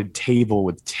designated table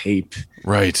with tape.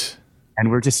 Right.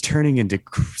 And we're just turning into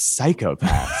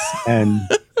psychopaths. And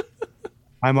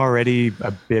I'm already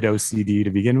a bit OCD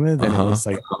to begin with. And it was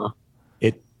like,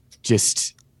 it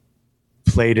just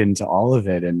played into all of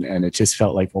it. And it just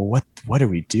felt like, well, what are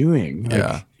we doing?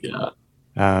 Like,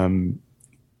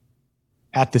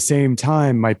 at the same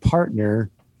time, my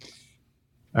partner,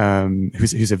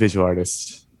 who's a visual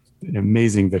artist, an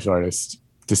amazing visual artist,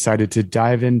 decided to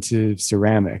dive into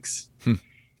ceramics,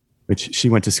 which she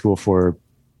went to school for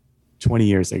 20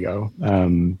 years ago.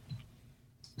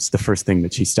 It's the first thing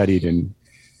that she studied in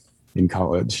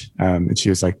college. And she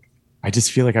was like, I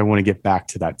just feel like I want to get back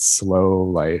to that slow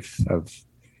life of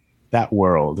that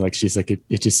world. Like, she's like,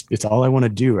 it's all I want to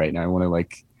do right now. I want to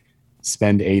like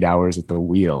spend 8 hours at the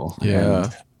wheel. Yeah.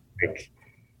 And, like,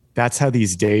 that's how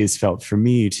these days felt for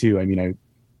me too. I mean,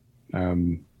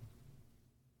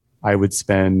 I would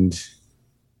spend,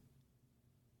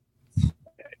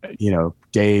 you know,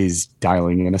 days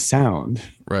dialing in a sound.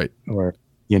 Right. Or,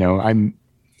 you know,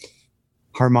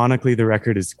 harmonically, the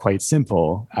record is quite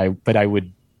simple. But I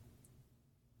would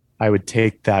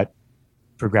take that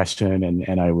progression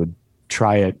and I would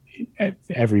try it at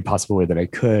every possible way that I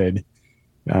could,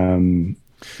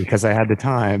 because I had the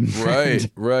time. Right.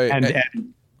 Right.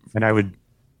 And I would,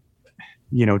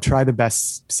 you know, try the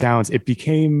best sounds. It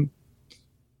became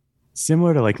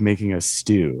similar to like making a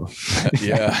stew.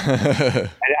 Yeah.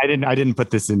 I didn't put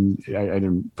this in. I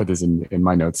didn't put this in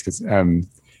my notes because,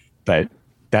 but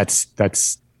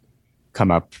that's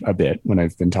come up a bit when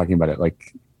I've been talking about it.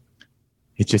 Like,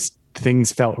 it just,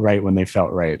 things felt right when they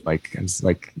felt right. Like, it's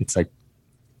like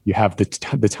you have the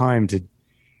time to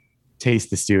taste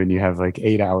the stew, and you have like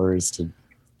 8 hours to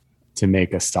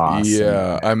make a sauce.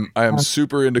 Yeah, I am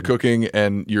super into cooking,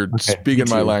 and you're speaking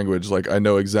my language. Like, I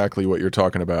know exactly what you're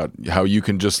talking about. How you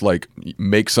can just like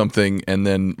make something and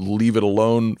then leave it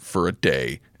alone for a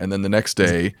day, and then the next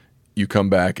day you come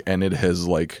back and it has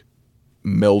like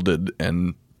melded,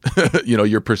 and you know,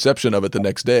 your perception of it the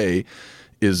next day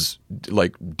is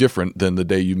like different than the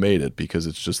day you made it, because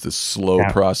it's just this slow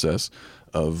process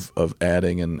of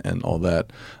adding and all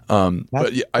that.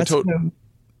 But yeah,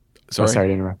 sorry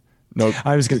to interrupt. No,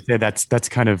 I was going to say that's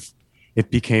kind of,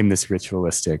 it became this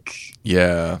ritualistic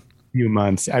few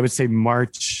months. I would say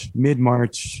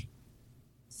mid-March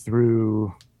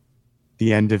through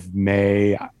the end of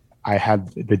May, I had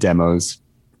the demos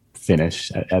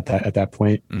finish at that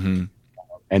point. Mm-hmm.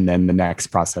 And then the next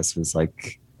process was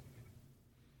like,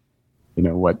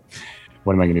 what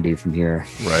am I going to do from here?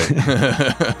 Right.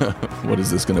 What is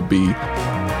this going to be?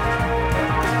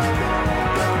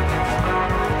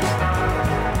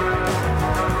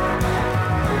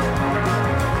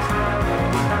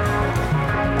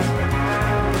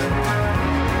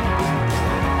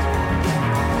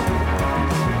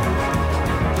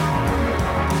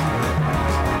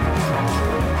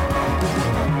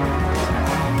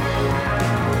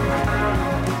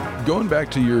 Going back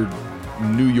to your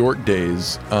New York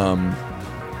days,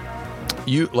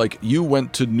 you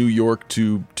went to New York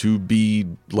to be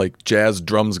like jazz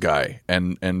drums guy,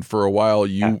 and for a while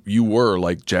you were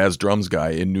like jazz drums guy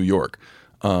in New York.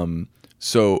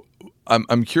 So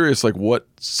I'm curious, like, what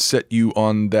set you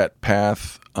on that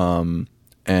path,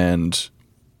 and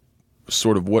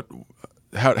sort of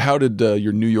how did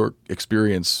your New York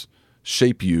experience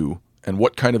shape you, and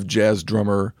what kind of jazz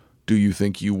drummer do you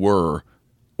think you were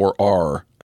or are?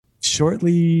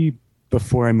 Shortly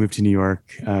before I moved to New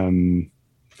York, I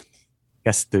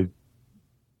guess the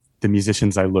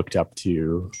musicians I looked up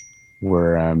to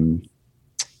were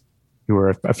who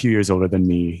were a few years older than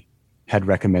me, had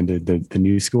recommended the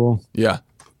New School. Yeah.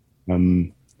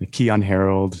 Keon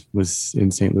Harold was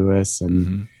in St. Louis,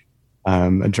 and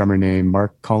a drummer named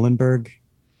Mark Kohlenberg.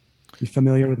 You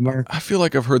familiar with Mark? I feel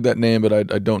like I've heard that name, but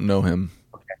I don't know him.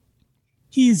 Okay.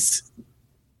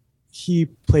 He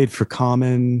played for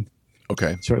Common.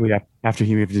 Okay. Shortly after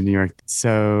he moved to New York.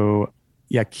 So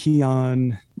yeah,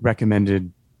 Keon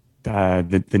recommended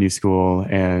the New School,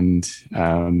 and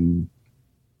I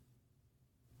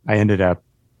ended up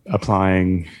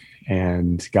applying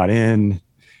and got a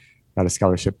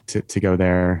scholarship to go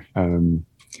there.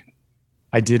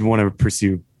 I did want to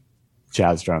pursue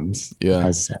jazz drums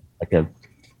as like a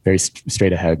very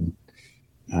straight ahead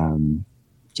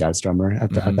jazz drummer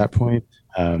at that point.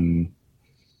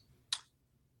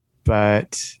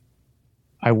 But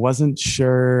I wasn't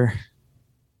sure,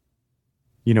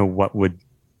 what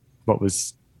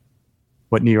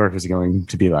New York was going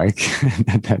to be like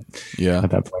at that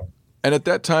point. And at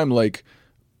that time, like,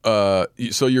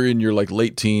 so you're in your like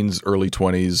late teens, early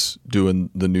 20s doing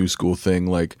the New School thing.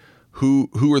 Like, who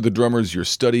are the drummers you're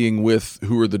studying with?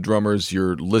 Who are the drummers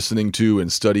you're listening to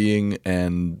and studying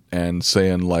and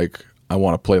saying, like, I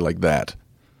want to play like that?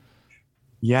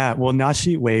 Yeah, well,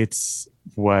 Nasheet Waits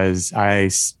I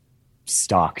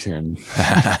stalked him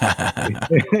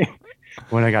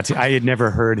when I had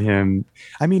never heard him.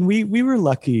 I mean, we were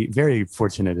lucky, very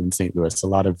fortunate in St. Louis. A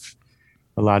lot of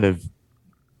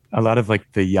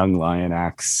like the young Lion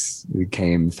acts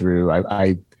came through.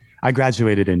 I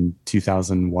graduated in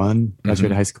 2001,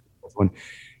 graduated high school,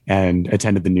 and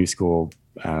attended the New School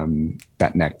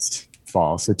that next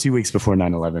fall. So 2 weeks before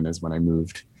 9/11 is when I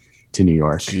moved to New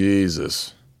York.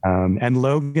 Jesus. And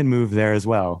Logan moved there as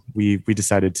well. We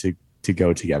decided to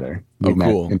go together. We met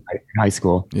cool. in high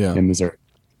school in Missouri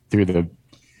through the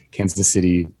Kansas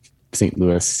City, St.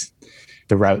 Louis,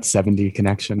 the Route 70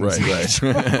 connection. Right.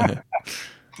 I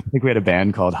think we had a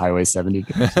band called Highway 70.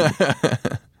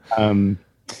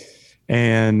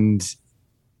 And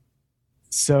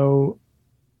so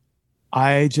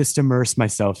I just immersed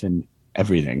myself in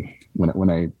everything when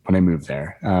I moved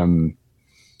there.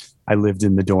 I lived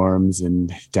in the dorms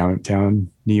in downtown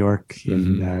New York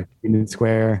in Union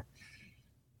Square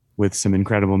with some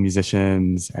incredible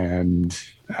musicians, and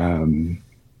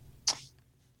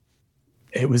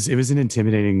it was an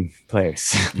intimidating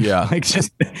place. Yeah. Like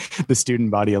just the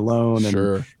student body alone.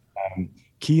 Sure. And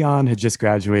Keon had just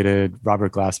graduated.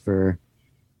 Robert Glasper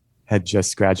had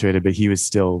just graduated, but he was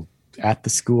still at the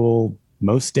school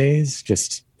most days,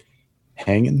 just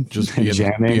hanging, just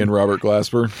jamming. Being Robert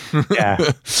Glasper. Yeah.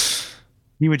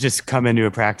 He would just come into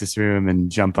a practice room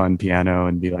and jump on piano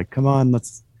and be like, come on,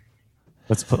 let's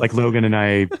put, like, Logan and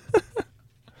I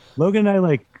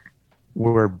like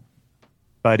were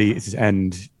buddies,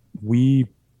 and we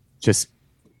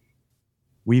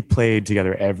played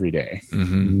together every day.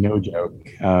 No joke.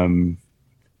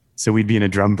 So we'd be in a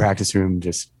drum practice room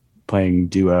just playing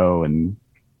duo, and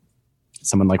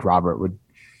someone like Robert would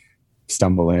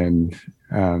stumble in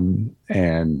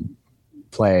and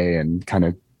play and kind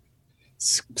of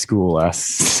school us,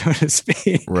 so to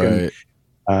speak. Right.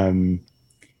 And,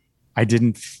 I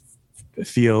didn't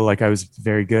feel like I was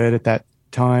very good at that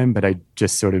time, but I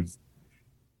just sort of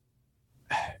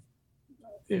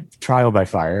trial by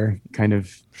fire kind of.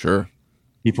 Sure.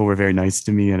 People were very nice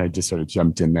to me, and I just sort of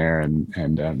jumped in there,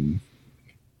 and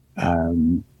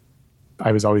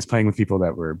I was always playing with people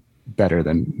that were better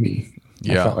than me.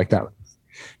 Yeah. I felt like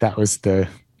that was the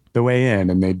the way in,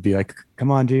 and they'd be like,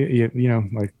 "Come on, dude, you know,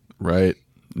 like Right.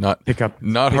 Not pick up."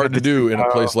 hard to do in a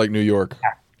place like New York.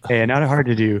 Yeah, not hard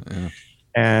to do. Yeah.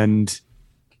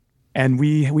 And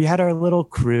we had our little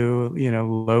crew, you know,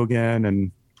 Logan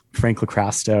and Frank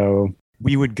Lacrasto.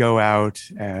 We would go out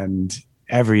and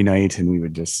every night, and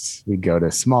we'd go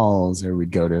to Smalls, or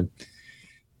we'd go to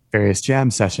various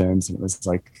jam sessions, and it was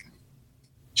like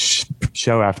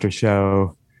show after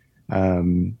show,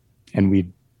 and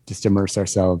we'd just immerse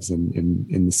ourselves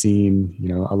in the scene. You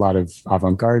know, a lot of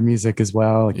avant-garde music as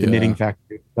well, like the Knitting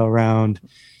Factory fell around.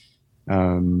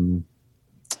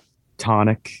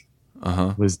 Tonic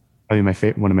was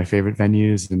probably one of my favorite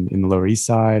venues in the Lower East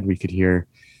Side. We could hear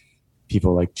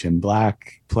people like Jim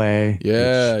Black play.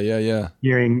 Yeah.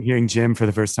 Hearing Jim for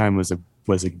the first time was a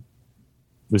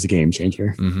game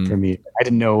changer for me. I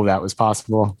didn't know that was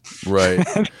possible. Right.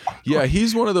 Yeah,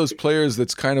 he's one of those players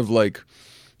that's kind of like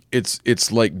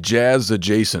it's like jazz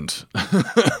adjacent,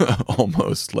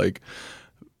 almost. Like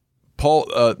Paul,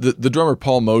 the drummer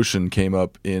Paul Motion came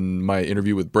up in my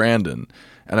interview with Brandon,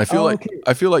 and I feel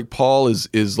like Paul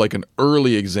is like an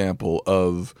early example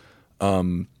of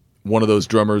one of those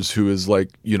drummers who is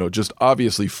like, you know, just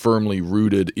obviously firmly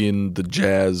rooted in the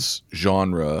jazz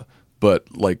genre,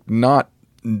 but like not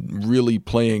really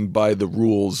playing by the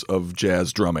rules of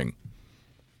jazz drumming.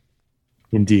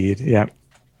 Indeed, yeah.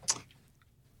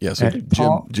 Yeah, so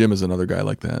Jim is another guy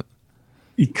like that.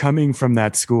 Coming from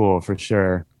that school, for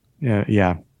sure.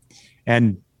 Yeah.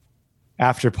 And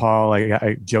after Paul,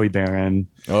 Joey Barron.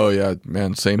 Oh yeah,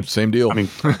 man, same deal.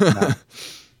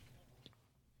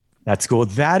 That school,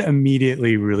 that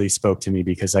immediately really spoke to me,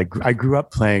 because I grew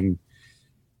up playing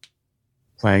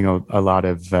a lot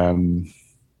of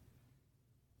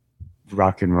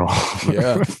rock and roll.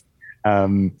 Yeah.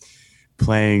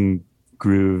 Playing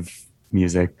groove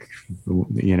music,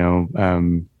 you know.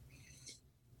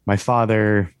 My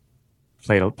father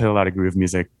played a lot of groove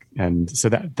music, and so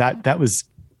that was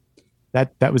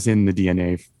in the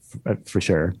DNA for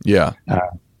sure. Yeah.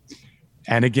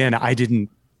 And again, I didn't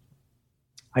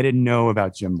know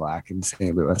about Jim Black in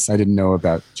St. Louis. I didn't know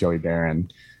about Joey Barron.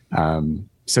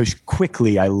 So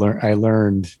quickly I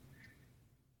learned,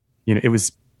 you know, it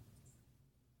was,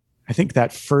 I think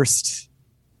that first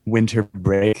winter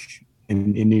break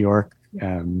in New York,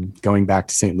 going back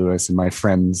to St. Louis, and my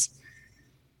friends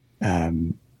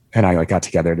and I got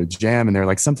together to jam, and they're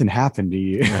like, something happened to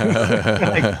you.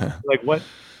 like what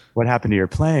happened to your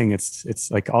playing? It's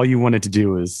like all you wanted to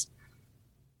do was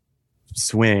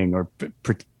swing or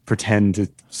pretend to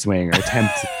swing or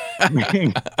attempt to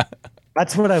swing.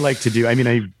 That's what I like to do. I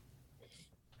mean,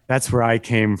 that's where I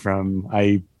came from.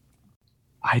 I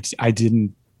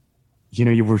didn't, you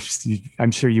know,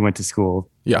 I'm sure you went to school.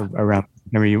 Yeah. Around.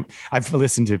 I've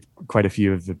listened to quite a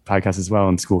few of the podcasts as well,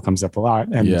 and school comes up a lot.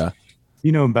 And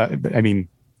you know, but I mean,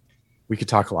 we could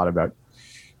talk a lot about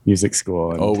music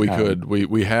school. And, we could.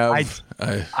 We have.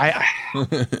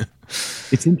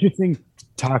 It's interesting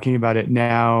talking about it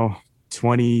now,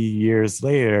 20 years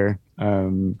later.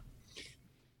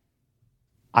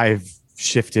 I've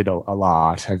shifted a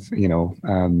lot. You know,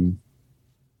 and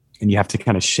you have to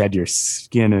kind of shed your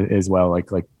skin as well. Like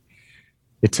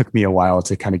it took me a while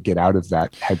to kind of get out of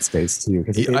that headspace too.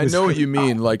 I know what you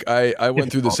mean. Like I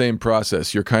went through the same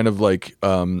process. You're kind of like,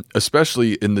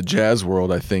 especially in the jazz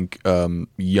world, I think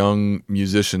young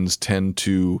musicians tend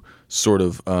to sort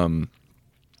of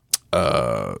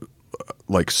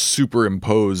like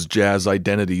superimpose jazz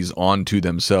identities onto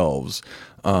themselves.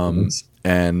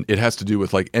 And it has to do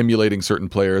with like emulating certain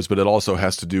players, but it also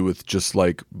has to do with just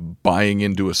like buying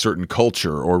into a certain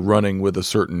culture or running with a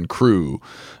certain crew.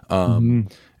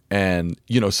 And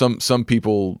you know, some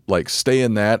people like stay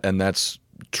in that, and that's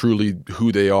truly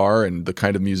who they are and the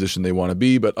kind of musician they want to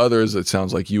be. But others, it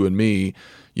sounds like you and me,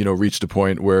 you know, reached a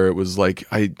point where it was like,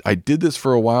 I did this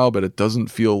for a while, but it doesn't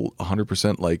feel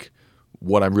 100% like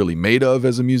what I'm really made of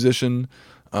as a musician.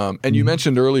 And you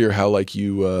mentioned earlier how like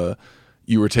you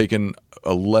were taking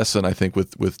a lesson, I think,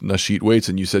 with Nasheet Waits,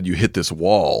 and you said you hit this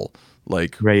wall,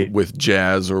 like with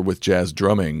jazz or with jazz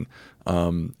drumming.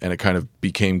 And it kind of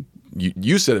became,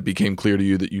 you said it became clear to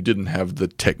you that you didn't have the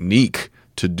technique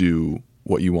to do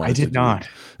what you wanted to do.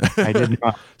 I did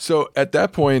not. So at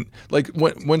that point, like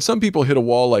when some people hit a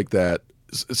wall like that,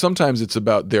 sometimes it's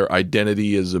about their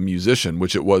identity as a musician,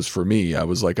 which it was for me. I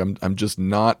was like, I'm just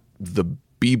not the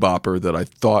bebopper that I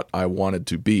thought I wanted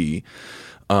to be.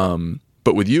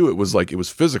 But with you, it was like, it was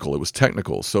physical, it was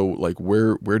technical. So like,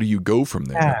 where do you go from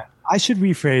there? Yeah, I should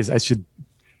rephrase.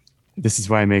 This is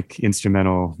why I make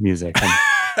instrumental music.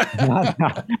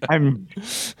 I'm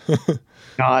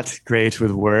not great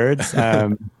with words.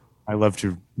 I'm I love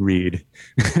to read.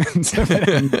 So,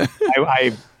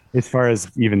 I as far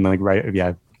as even like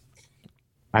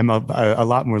I'm a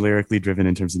lot more lyrically driven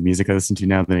in terms of music I listen to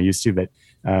now than I used to. But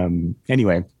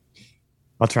anyway,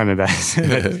 I'll try my best.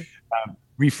 But,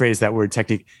 rephrase that word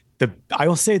technique. I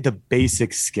will say the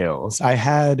basic skills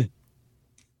I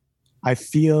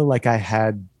feel like I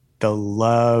had the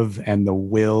love and the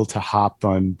will to hop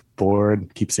on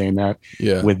board. Keep saying that.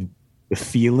 Yeah. With the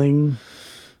feeling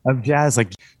of jazz.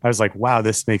 Like I was like, wow,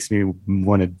 this makes me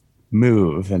want to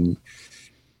move, and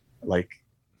like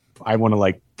I want to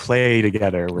like play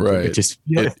together with right. it. Just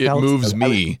it moves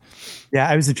me.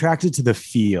 I was attracted to the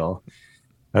feel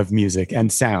of music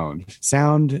and sound.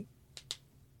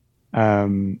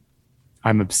 I'm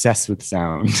obsessed with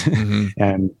sound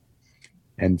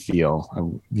and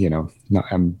feel.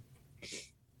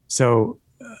 So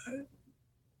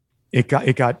it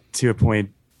got to a point.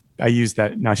 I used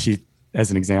that Nasheed as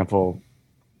an example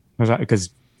because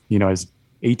I was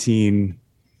 18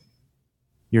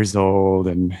 years old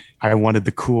and I wanted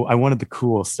the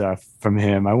cool stuff from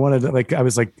him. I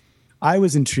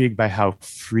was intrigued by how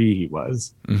free he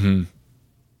was. Mm-hmm.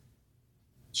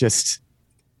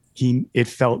 He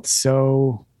felt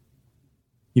so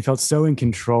in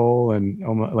control and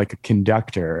almost like a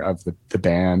conductor of the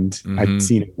band. Mm-hmm. I'd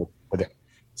seen it with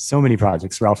so many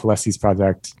projects, Ralph Alessi's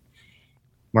project,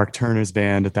 Mark Turner's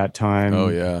band at that time. Oh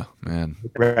yeah, man. The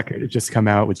record had just come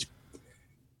out, which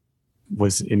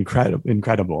was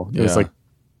incredible. It was like,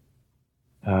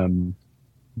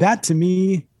 that to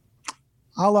me,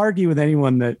 I'll argue with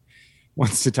anyone that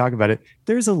wants to talk about it.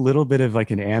 There's a little bit of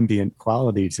like an ambient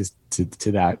quality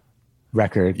to that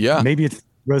record. Yeah. Maybe it's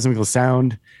Rosenwinkel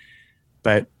sound,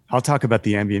 but I'll talk about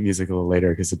the ambient music a little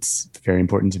later because it's very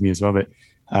important to me as well.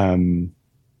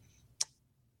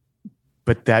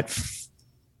 But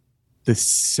the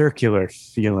circular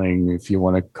feeling, if you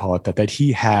want to call it that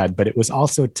he had, but it was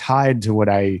also tied to what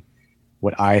I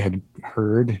had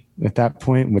heard at that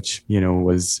point, which,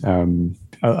 was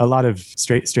a lot of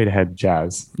straight ahead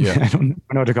jazz. Yeah. I don't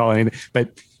know what to call it,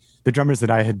 but the drummers that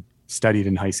I had studied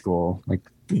in high school, like,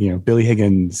 Billy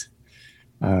Higgins,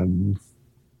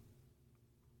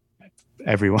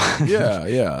 everyone. Yeah.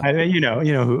 Yeah. You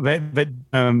know who, but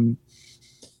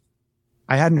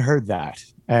I hadn't heard that.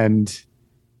 And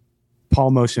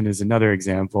Paul Motian is another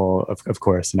example of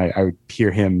course. And I would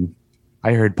hear him.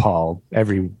 I heard Paul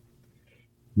every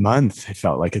month. It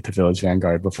felt like at the Village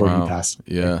Vanguard before he passed.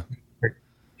 Yeah. I heard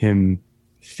him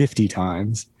 50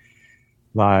 times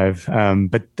live.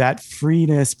 But that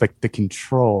freeness, but the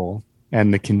control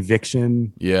and the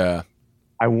conviction. Yeah.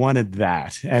 I wanted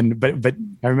that. But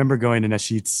I remember going to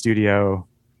Nasheed's studio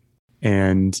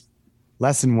and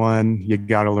lesson 1, you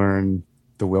got to learn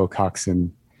the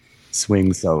Wilcoxon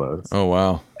swing solos. Oh,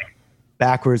 wow.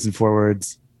 Backwards and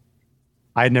forwards.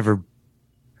 I'd never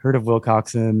heard of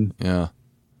Wilcoxon. Yeah.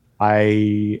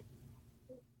 I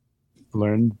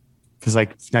learned, because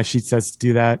like Nasheed says to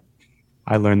do that,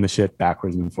 I learned the shit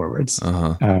backwards and forwards.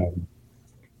 Uh-huh.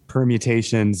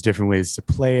 Permutations, different ways to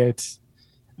play it.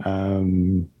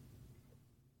 And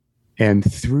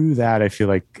through that, I feel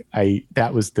like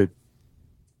that was that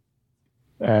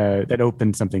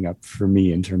opened something up for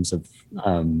me in terms of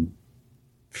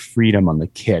freedom on the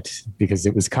kit, because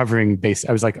it was covering base.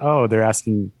 I was like, oh,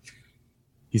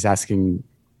 he's asking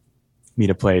me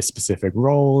to play specific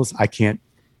roles. I can't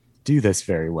do this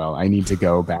very well. I need to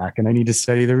go back and I need to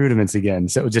study the rudiments again.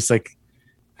 So it was just like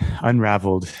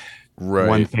unraveled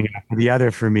one thing after the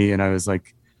other for me. And I was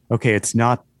like, okay, it's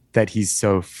not that he's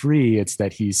so free, it's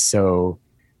that he's so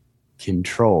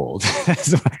controlled.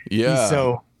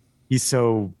 Yeah.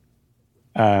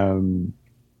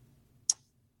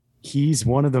 He's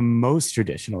one of the most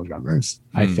traditional drummers,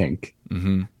 I think.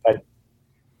 Mm-hmm.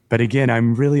 But again,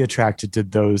 I'm really attracted to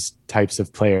those types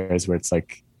of players where it's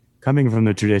like coming from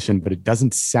the tradition, but it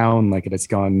doesn't sound like it. It's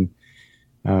gone.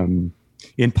 In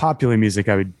popular music,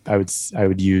 I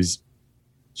would use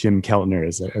Jim Keltner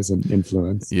as an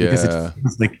influence. Yeah. Because it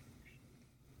feels like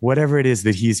whatever it is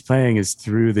that he's playing is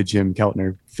through the Jim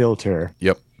Keltner filter.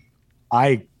 Yep.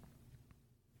 I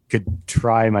could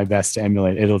try my best to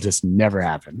emulate. It'll just never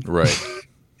happen. Right.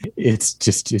 It's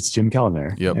Jim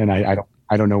Keltner. Yep. And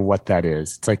I don't know what that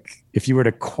is. It's like if you were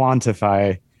to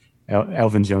quantify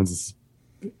Elvin Jones's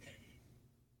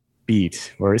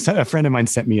beat, or a friend of mine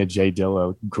sent me a Jay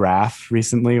Dilla graph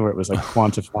recently where it was like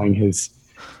quantifying his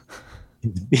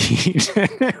beat.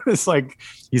 It was like,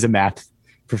 he's a math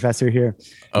professor here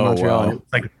in Montreal. Wow. And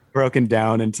it's like broken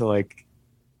down into like,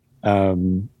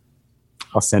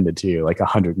 I'll send it to you, like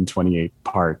 128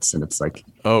 parts. And it's like,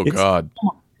 God,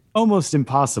 almost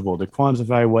impossible to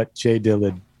quantify what Jay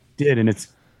Dilla did. And it's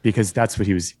because that's what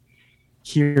he was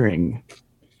hearing,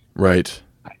 Right.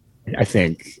 I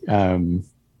think, and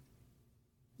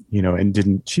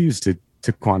didn't choose to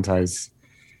quantize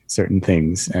certain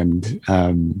things. And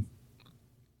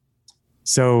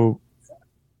so,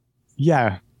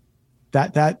 yeah,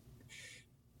 that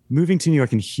moving to New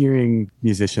York and hearing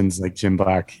musicians like Jim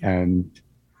Black and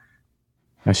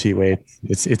Ashiq Wade,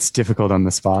 it's difficult on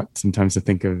the spot sometimes to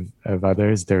think of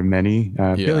others. There are many.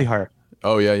 Billy Hart.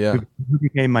 Oh, yeah. Who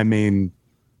became my main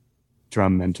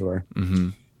drum mentor. Mm-hmm.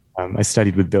 I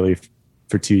studied with Billy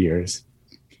for 2 years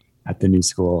at the New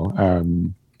School.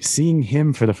 Seeing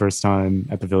him for the first time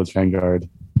at the Village Vanguard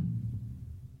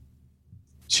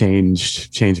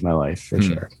changed my life for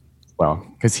sure. Well,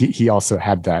 because he also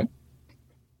had that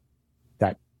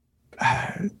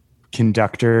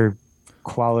conductor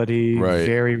quality, right.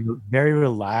 very, very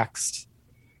relaxed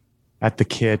at the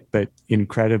kit, but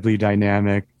incredibly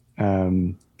dynamic,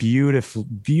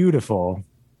 beautiful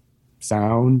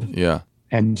sound. Yeah.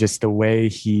 And just the way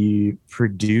he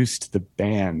produced the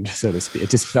band, so to speak, it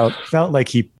just felt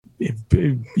like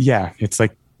it's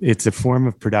like it's a form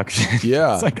of production.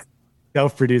 Yeah. It's like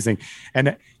self-producing.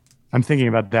 And I'm thinking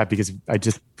about that because I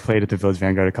just played at the Village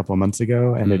Vanguard a couple of months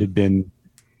ago, and it had been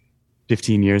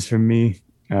 15 years from me.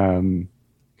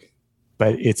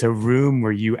 But it's a room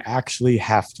where you actually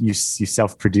you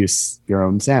self-produce your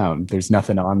own sound. There's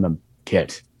nothing on the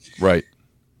kit. Right.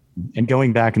 And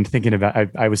going back and thinking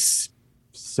about, I was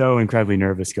so incredibly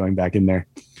nervous going back in there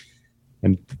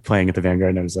and playing at the Vanguard.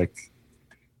 And I was like,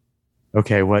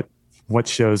 okay, what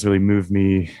shows really moved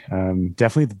me?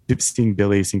 Definitely seeing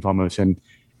Billy, seeing Paul Motion,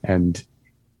 and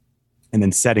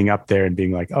then setting up there and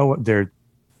being like, oh,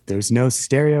 there's no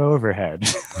stereo overhead.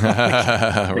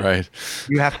 Right.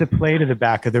 You have to play to the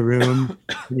back of the room.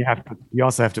 You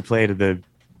also have to play to the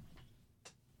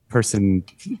person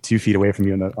 2 feet away from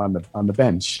you on the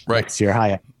bench. Right. Next to your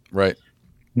hi-hat. Right.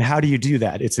 And how do you do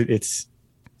that? It's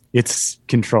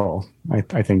control,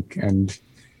 I think. And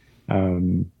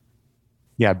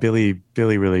Billy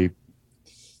really,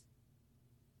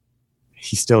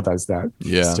 he still does that.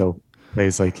 Yeah. He still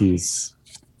plays like he's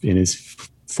in his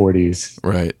 40s.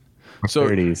 Right. So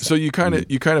 30s. So you kind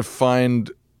of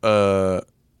find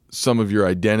some of your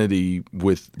identity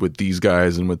with these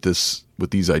guys and with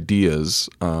these ideas,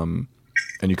 and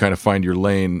you kind of find your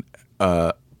lane.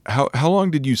 How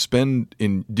long did you spend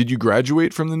did you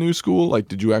graduate from the New School? Like,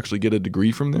 did you actually get a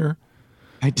degree from there?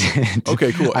 I did.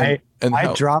 Okay, cool. I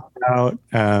dropped out.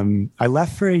 I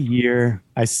left for a year.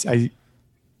 I started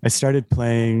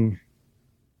playing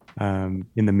in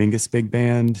the Mingus Big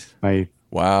Band.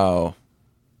 Wow.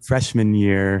 Freshman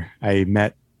year, I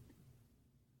met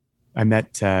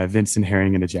Vincent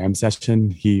Herring in a jam session.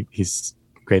 He's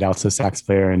a great alto sax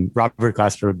player, and Robert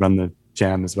Glasper would run the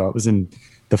jam as well. It was in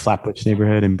the Flatbush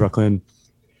neighborhood in Brooklyn,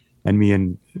 and me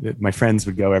and my friends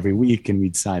would go every week, and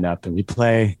we'd sign up and we'd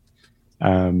play.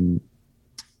 And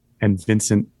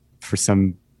Vincent, for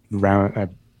some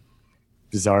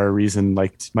bizarre reason,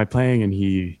 liked my playing, and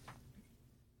he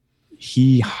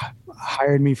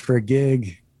hired me for a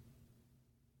gig.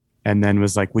 And then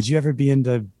was like, would you ever be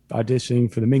into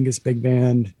auditioning for the Mingus Big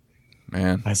Band?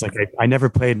 Man. I was like, I never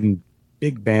played in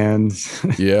big bands.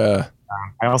 Yeah.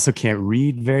 I also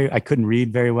I couldn't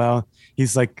read very well.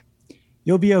 He's like,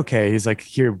 you'll be okay. He's like,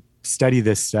 here, study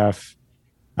this stuff.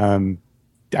 I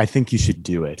think you should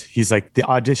do it. He's like, the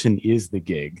audition is the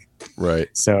gig. Right.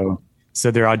 So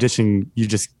they're auditioning.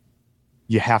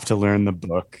 You have to learn the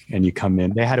book and you come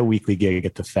in. They had a weekly gig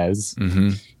at the Fez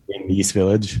in the East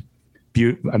Village.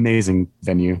 Amazing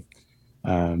venue,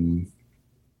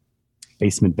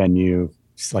 basement venue.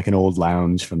 It's like an old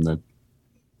lounge from the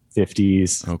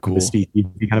 50s. Oh, cool. The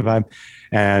speakeasy kind of vibe.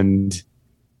 And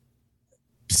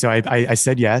so I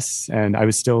said yes, and I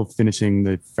was still finishing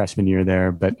the freshman year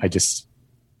there, but I just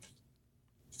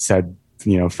said,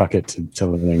 fuck it to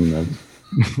living the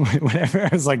whatever. I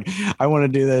was like, I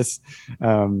want to do this.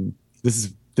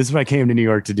 This is what I came to New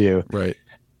York to do. Right.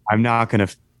 I'm not gonna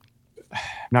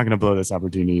blow this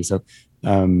opportunity. So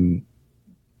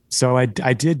I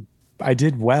did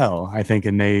well, I think.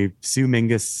 And Sue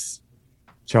Mingus,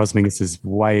 Charles Mingus's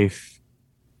wife,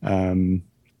 I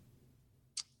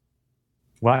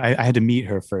had to meet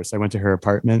her first. I went to her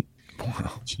apartment.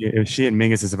 Wow. She had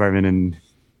Mingus's apartment in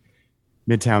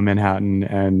Midtown Manhattan,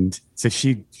 and so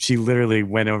she literally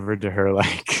went over to her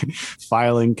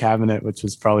filing cabinet, which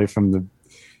was probably from the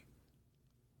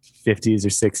 50s or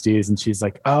 60s, and she's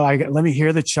like, oh, let me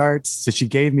hear the charts. So she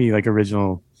gave me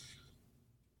original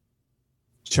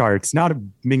charts, not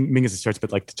Mingus's charts, but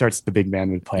the charts the big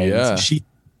band would play. Yeah. So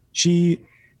she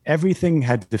everything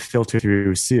had to filter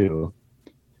through Sue.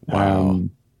 Wow.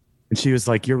 And she was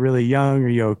like, "You're really young. Are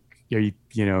you gonna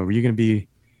be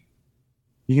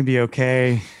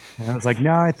okay?" And I was like,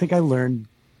 "No, I think I learned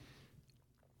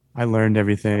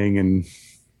everything." And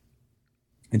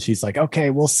she's like, "Okay,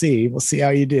 we'll see how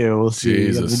you do. We'll see.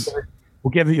 Jesus.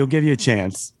 You'll give you a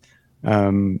chance."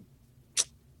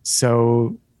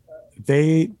 So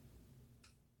they,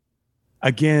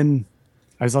 again,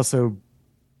 I was also, I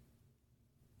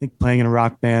think, playing in a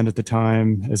rock band at the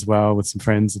time as well with some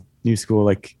friends at New School.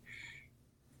 Like,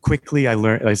 quickly I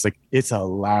learned, I was like, it's a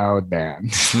loud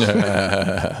band.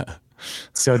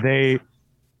 So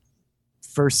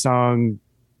first song,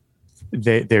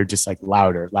 they're just like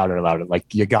louder.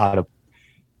 Like, you gotta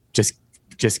just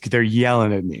they're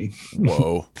yelling at me.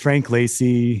 Whoa. Frank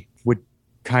Lacey would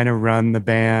kind of run the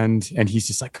band, and he's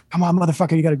just like, "Come on,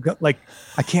 motherfucker, you gotta go." Like,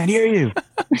 "I can't hear you."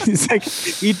 He's like,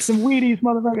 "Eat some Wheaties,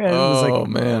 motherfucker."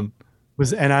 And Man.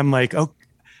 And I'm like, "Oh,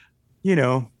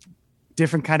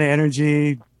 different kind of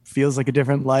energy, feels like a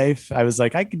different life." I was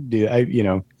like, I could do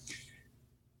it.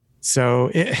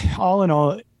 So all in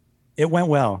all, it went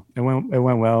well. It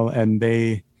went well, and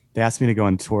they asked me to go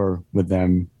on tour with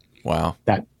them. Wow.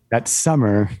 That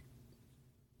summer.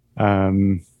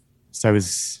 So I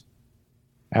was,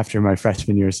 after my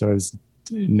freshman year, so I was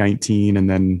 19, and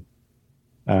then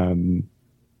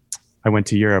I went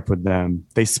to Europe with them.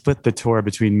 They split the tour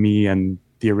between me and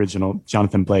the original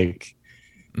Jonathan Blake,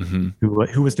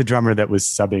 who was the drummer that was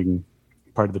subbing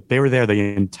part of they were there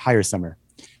the entire summer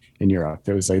in Europe.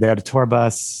 It was like they had a tour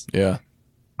bus. Yeah.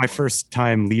 My first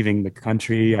time leaving the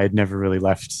country. I had never really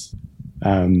left.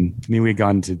 We'd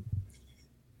gone to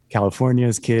California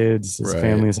as kids, as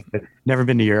families. I'd never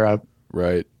been to Europe.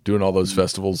 Right. Doing all those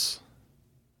festivals.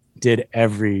 Did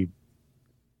everything.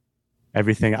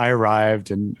 I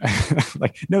arrived and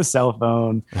like no cell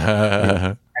phone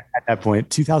at that point,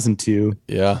 2002.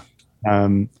 Yeah.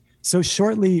 So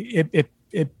shortly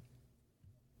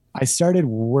I started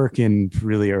working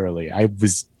really early. I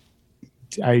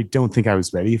don't think I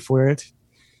was ready for it.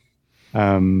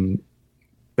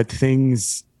 But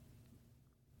things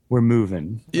were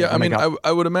moving. Yeah.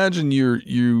 I would imagine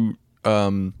you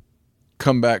come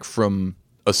back from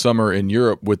a summer in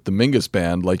Europe with the Mingus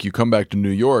band. Like, you come back to New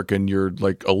York and you're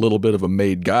like a little bit of a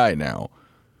made guy now.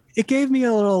 It gave me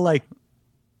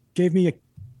a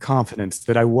confidence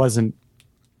that I wasn't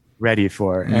ready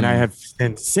for. And I have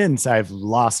since I've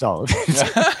lost all of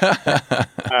it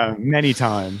many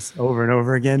times over and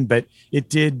over again. But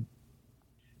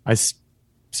I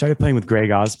started playing with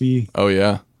Greg Osby. Oh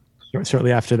yeah.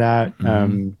 Shortly after that,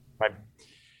 my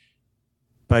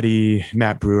buddy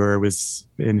Matt Brewer was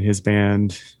in his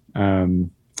band, a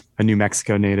New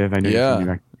Mexico native. I know. Yeah. From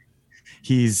New Mexico.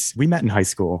 We met in high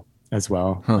school as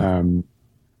well. Huh.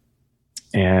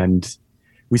 And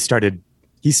he started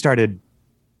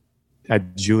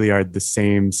at Juilliard the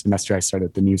same semester I started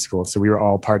at the New School. So we were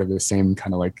all part of the same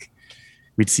kind of, like,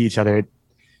 we'd see each other at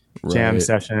jam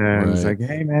sessions. Like,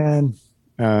 "Hey man."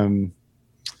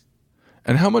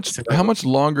 And how much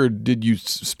longer did you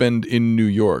spend in New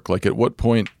York? Like, at what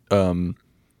point?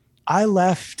 I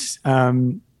left. I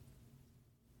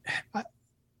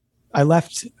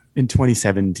left in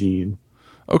 2017.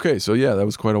 Okay, so yeah, that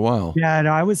was quite a while. Yeah,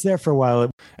 no, I was there for a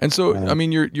while. And so,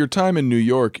 your time in New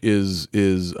York is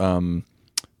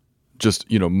just,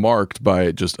 marked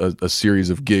by just a series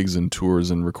of gigs and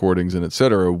tours and recordings and et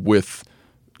cetera with,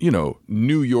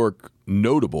 New York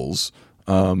notables,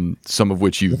 some of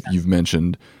which you've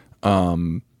mentioned.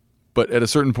 But at a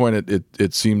certain point,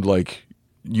 it seemed like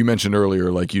you mentioned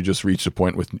earlier, like you just reached a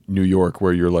point with New York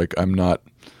where you're like, I'm not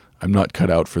cut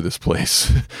out for this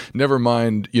place. Never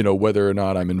mind, whether or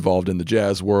not I'm involved in the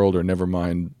jazz world, or never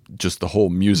mind just the whole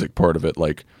music part of it.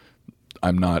 Like,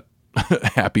 I'm not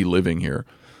happy living here.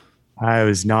 I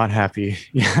was not happy.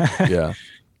 Yeah.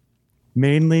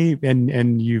 Mainly,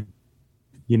 and you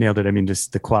nailed it. I mean,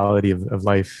 just the quality of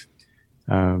life,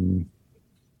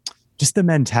 just the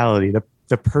mentality,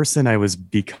 the person I was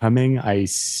becoming, I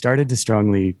started to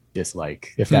strongly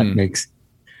dislike, if that makes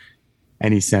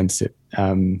any sense.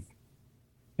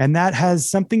 And that has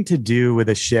something to do with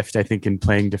a shift, I think, in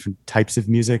playing different types of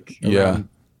music. Yeah.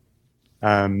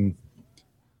 I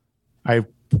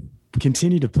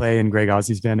continued to play in Greg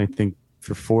Osby's band, I think,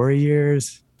 for 4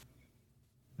 years,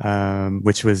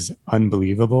 which was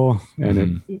unbelievable.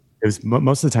 And it was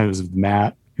most of the time it was with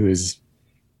Matt, who is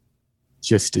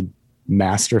just a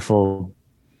masterful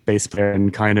bass player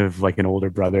and kind of like an older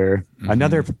brother.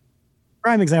 Another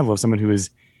prime example of someone who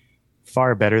is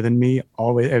far better than me.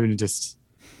 Always, I mean, just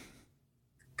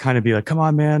kind of be like, "Come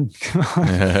on, man, come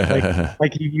on!"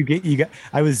 like you get.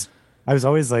 I was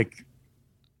always like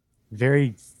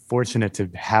very fortunate to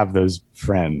have those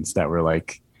friends that were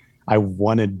like, I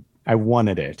wanted it. I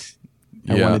wanted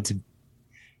to,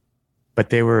 but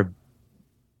they were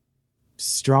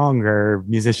stronger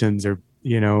musicians, or,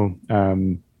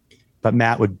 but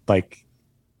Matt would like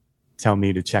tell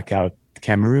me to check out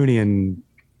Cameroonian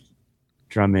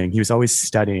drumming. He was always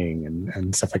studying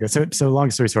and stuff like that. So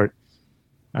long story short,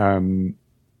 that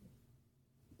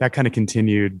kind of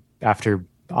continued after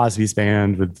Osby's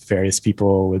band with various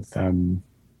people, with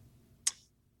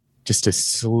just a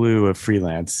slew of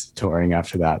freelance touring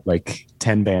after that, like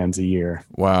 10 bands a year.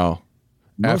 Wow.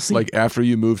 After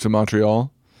you moved to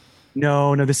Montreal?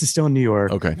 No, this is still in New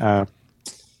York. Okay.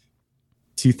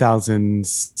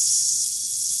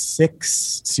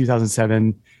 2006,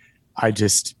 2007. I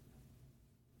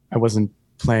wasn't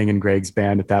playing in Greg's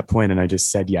band at that point, and I just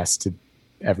said yes to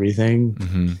everything.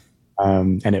 Mm-hmm.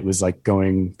 And it was like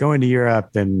going to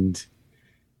Europe and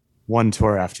one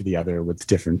tour after the other with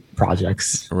different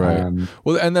projects. Right.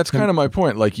 Well, and that's kind of my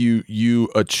point. Like you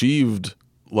achieved,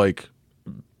 like,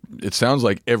 it sounds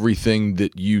like everything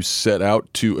that you set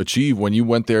out to achieve when you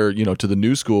went there, to the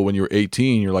new school when you were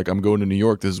 18. You're like, I'm going to New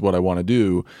York. This is what I want to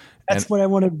do. That's what I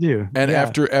want to do. And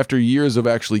after years of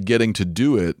actually getting to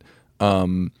do it,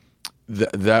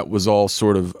 that was all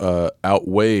sort of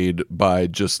outweighed by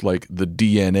just like the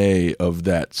DNA of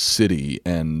that city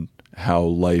and how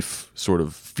life sort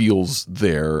of feels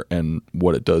there and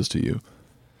what it does to you.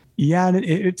 Yeah, and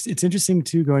it's interesting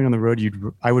too. Going on the road,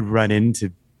 I would run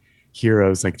into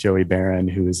heroes like Joey Barron,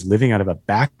 who was living out of a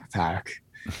backpack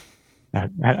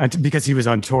because he was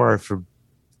on tour for.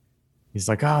 He's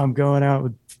like, I'm going out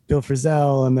with Bill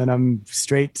Frisell, and then I'm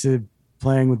straight to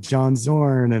playing with John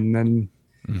Zorn, and then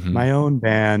my own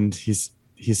band. He's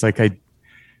like, I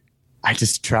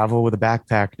just travel with a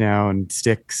backpack now and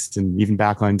sticks and even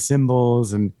backline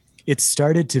cymbals. And it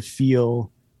started to feel,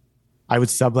 I would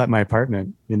sublet my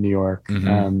apartment in New York.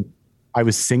 Mm-hmm. I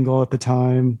was single at the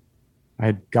time. I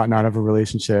had gotten out of a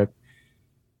relationship.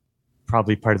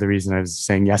 Probably part of the reason I was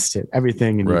saying yes to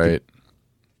everything. And right.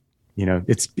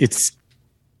 It's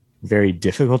very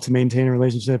difficult to maintain a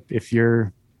relationship if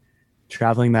you're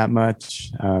traveling that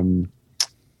much.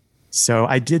 So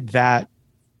I did that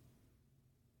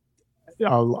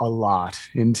a lot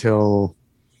until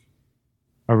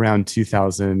around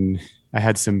 2000. I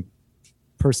had some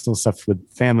personal stuff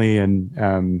with family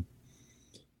and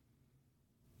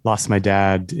lost my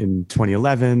dad in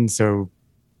 2011. So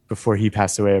before he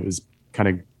passed away, it was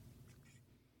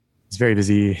very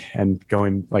busy and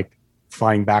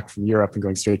flying back from Europe and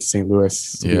going straight to St.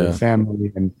 Louis to be with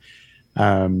family.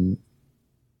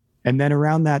 And then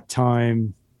around that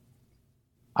time,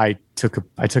 I took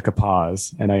a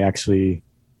pause, and I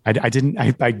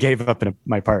gave up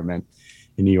my apartment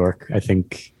in New York, I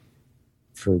think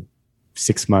for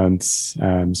 6 months.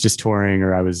 I was just touring,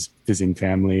 or I was visiting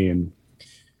family, and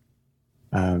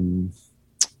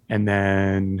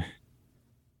then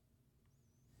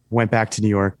went back to New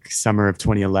York summer of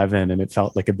 2011, and it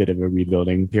felt like a bit of a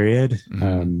rebuilding period.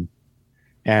 Mm-hmm.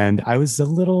 And I was a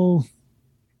little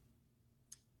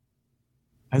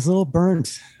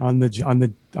burnt on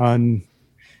the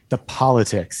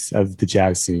politics of the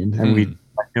jazz scene, and we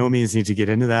by no means need to get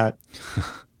into that.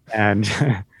 And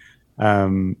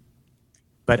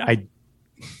but I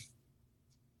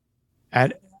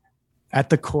at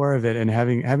the core of it, and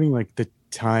having like the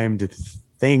time to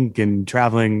think and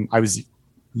traveling, I was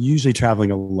usually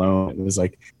traveling alone. It was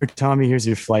like, Tommy, here's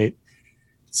your flight.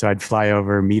 So I'd fly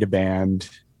over, meet a band.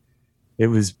 It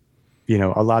was,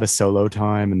 a lot of solo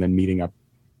time, and then meeting up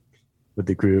with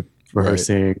the group,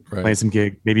 rehearsing, playing some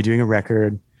gig, maybe doing a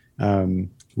record.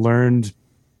 Learned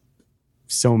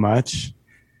so much,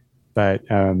 but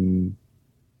having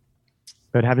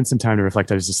some time to reflect,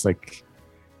 I was just like,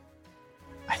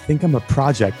 I think I'm a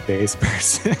project-based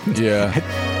person. Yeah.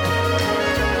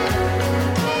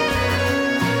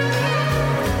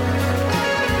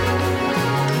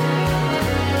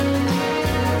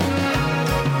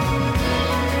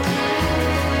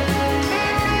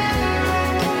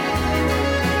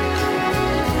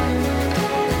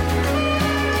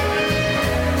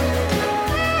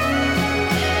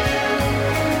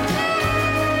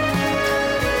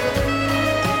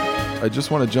 I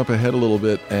just want to jump ahead a little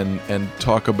bit and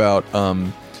talk about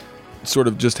sort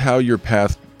of just how your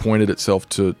path pointed itself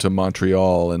to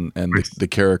Montreal and the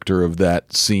character of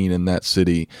that scene in that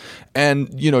city,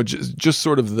 and just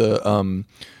sort of the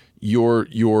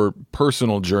your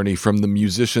personal journey from the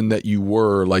musician that you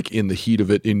were, like, in the heat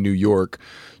of it in New York,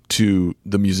 to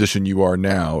the musician you are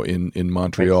now in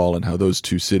Montreal, and how those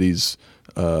two cities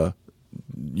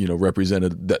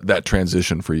represented that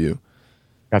transition for you.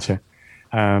 Gotcha.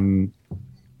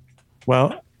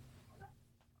 Well, I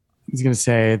was going to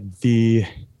say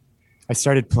I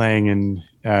started playing in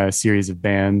a series of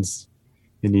bands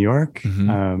in New York.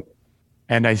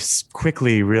 And I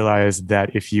quickly realized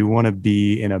that if you want to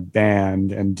be in a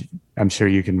band, and I'm sure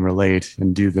you can relate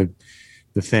and do the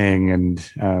thing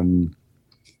and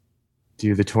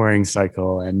do the touring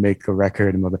cycle and make a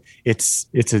record and it's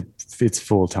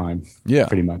full time. Yeah.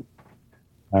 Pretty much.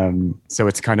 So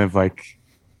it's kind of like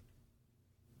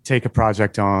take a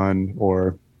project on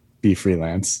or be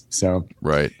freelance. So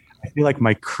right. I feel like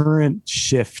my current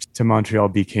shift to Montreal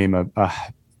became a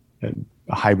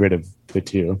hybrid of the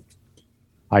two.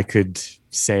 I could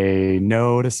say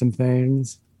no to some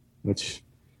things, which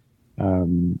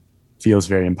feels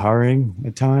very empowering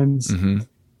at times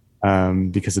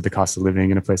because of the cost of living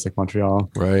in a place like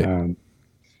Montreal. Right.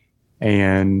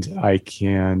 And I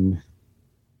can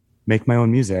make my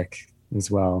own music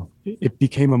as well. It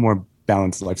became a more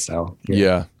balanced lifestyle here.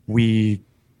 Yeah. We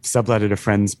subletted a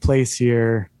friend's place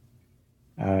here,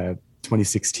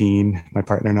 2016, my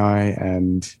partner and I,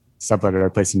 and subletted our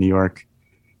place in New York.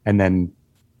 And then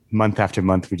month after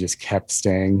month, we just kept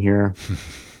staying here.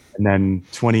 And then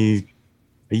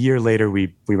a year later,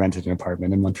 we rented an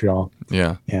apartment in Montreal.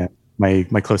 Yeah. And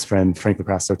my close friend, Frank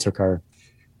Lacrasto, took our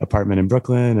apartment in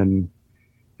Brooklyn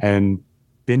and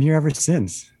been here ever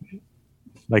since.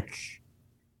 Like,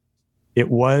 it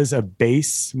was a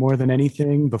base more than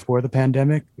anything before the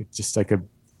pandemic. It's just like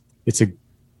it's a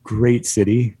great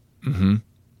city, a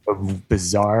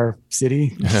bizarre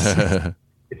city.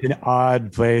 It's an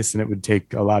odd place, and it would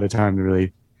take a lot of time to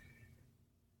really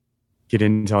get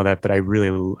into all that. But I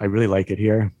really like it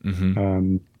here.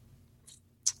 I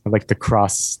like the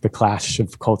clash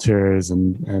of cultures,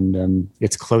 and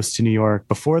it's close to New York.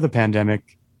 Before the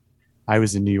pandemic, I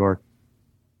was in New York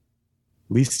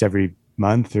at least every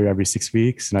month or every 6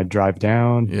 weeks, and I'd drive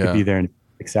down. Yeah. Could be there in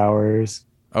 6 hours.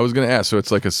 I was going to ask, so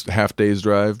it's like a half day's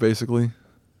drive, basically?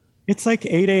 It's like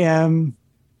 8 a.m.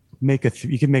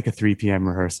 You can make a 3 p.m.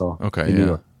 rehearsal. Okay,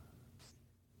 yeah.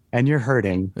 And you're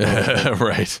hurting.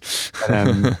 Right.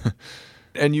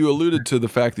 And you alluded to the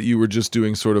fact that you were just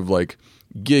doing sort of like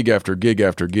gig after gig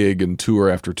after gig and tour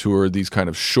after tour, these kind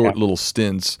of short little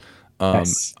stints.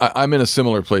 Yes. I'm in a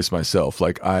similar place myself.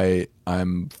 Like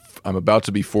I'm about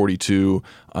to be 42.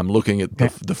 I'm looking at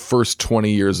the first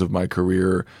 20 years of my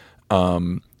career.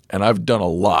 And I've done a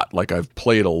lot, like I've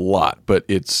played a lot, but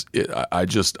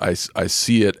I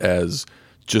see it as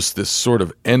just this sort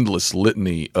of endless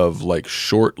litany of like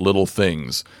short little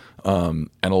things. And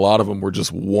a lot of them were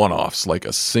just one-offs, like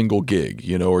a single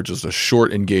gig, or just a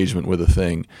short engagement with a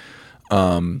thing.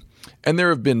 And there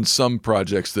have been some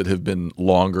projects that have been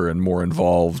longer and more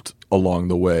involved along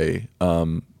the way.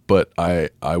 But I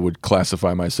would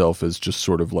classify myself as just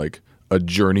sort of like a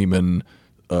journeyman,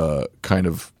 kind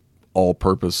of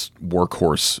all-purpose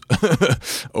workhorse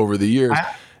over the years.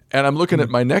 And I'm looking at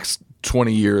my next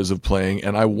 20 years of playing,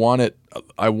 and I want it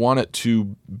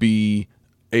to be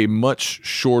a much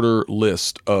shorter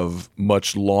list of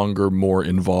much longer, more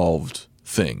involved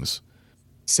things.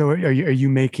 So are you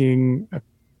making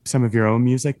some of your own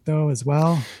music though as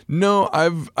well? No,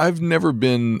 I've never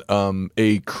been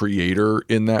a creator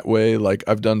in that way. Like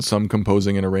I've done some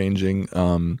composing and arranging,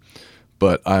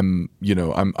 but I'm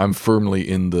firmly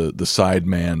in the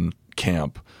sideman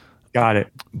camp. Got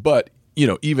it. But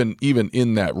even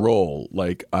in that role,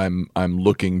 like I'm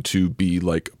looking to be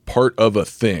like part of a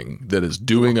thing that is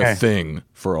doing a thing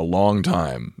for a long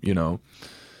time.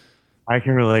 I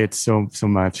can relate so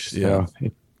much. So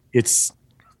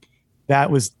that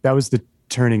was the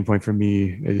turning point for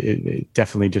me. It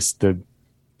definitely just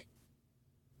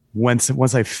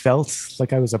once I felt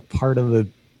like I was a part of a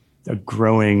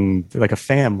growing, like a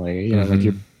family,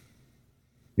 like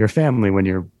you're a family when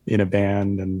you're in a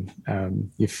band,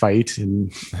 and you fight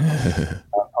and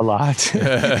a lot,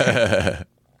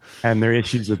 and there are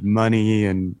issues with money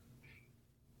and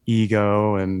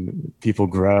ego, and people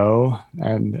grow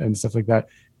and stuff like that.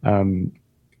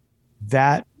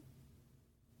 That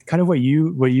kind of what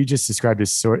you just described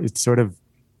is sort of,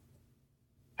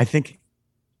 I think,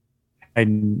 if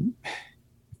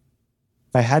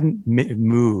I hadn't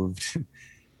moved,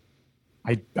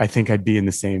 I think I'd be in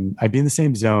the same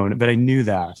zone, but I knew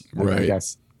that. Right. I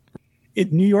guess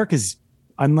New York is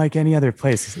unlike any other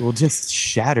place. It will just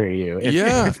shatter you.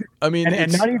 I mean,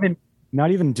 and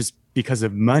not even just because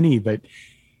of money, but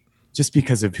just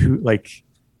because of who. Like,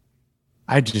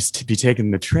 I'd just be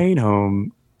taking the train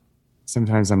home.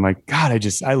 Sometimes I'm like, God,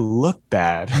 I look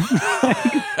bad.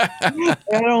 I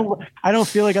don't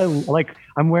feel like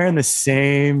I'm wearing the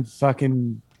same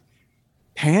fucking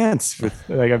pants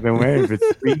I've been wearing for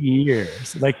 3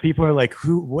 years. Like people are like,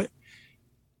 what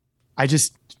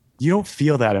you don't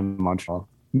feel that in Montreal.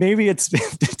 Maybe it's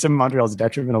to Montreal's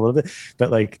detriment a little bit,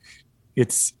 but like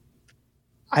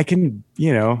I can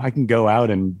go out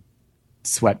in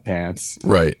sweatpants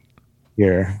Right.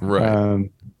 here. Right.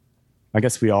 I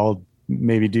guess we all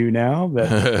maybe do now,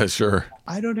 but Sure.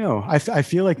 I don't know. I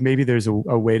feel like maybe there's a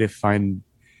way to find,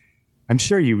 I'm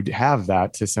sure you have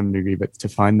that to some degree, but to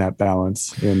find that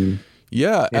balance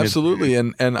Yeah, absolutely.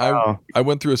 And Wow. I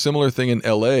went through a similar thing in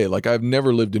LA. Like I've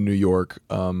never lived in New York.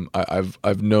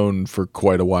 I've known for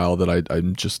quite a while that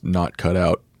I'm just not cut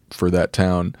out for that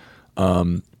town.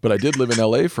 But I did live in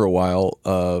LA for a while,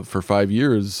 for 5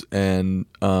 years, and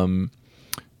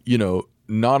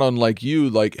not unlike you,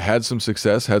 like had some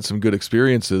success, had some good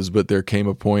experiences, but there came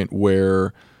a point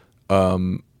where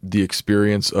the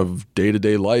experience of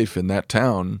day-to-day life in that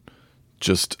town,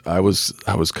 just I was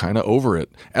kind of over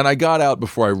it, and I got out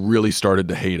before I really started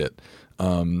to hate it.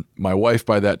 My wife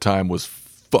by that time was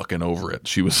fucking over it.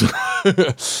 She was,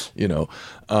 Is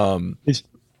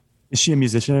she a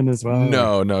musician as well?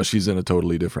 No, she's in a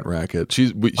totally different racket.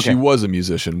 She was a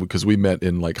musician because we met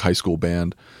in like high school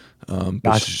band, but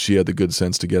Gotcha. she had the good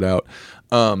sense to get out.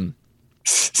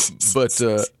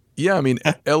 Yeah, I mean,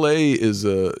 LA is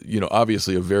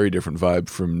obviously a very different vibe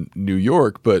from New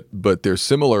York, but they're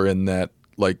similar in that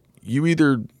like you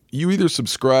either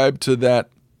subscribe to that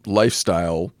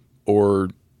lifestyle or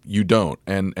you don't,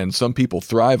 and some people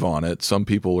thrive on it. Some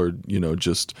people are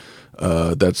just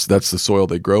that's the soil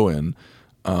they grow in.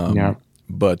 Yeah.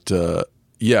 But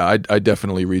I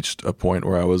definitely reached a point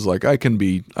where I was like, I can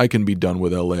be done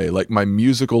with LA. Like my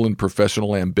musical and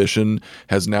professional ambition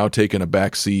has now taken a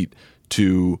backseat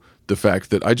to the fact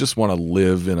that I just want to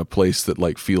live in a place that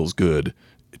like feels good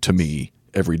to me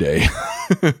every day.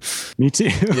 Me too.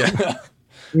 Yeah.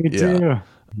 Me too.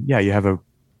 Yeah, you have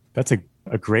that's a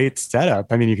great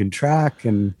setup. I mean, you can track,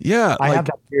 and Yeah, I like, have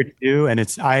that here too. And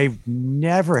I've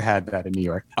never had that in New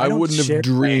York. I don't wouldn't share have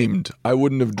dreamed. I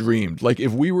wouldn't have dreamed. Like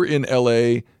if we were in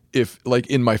LA, if like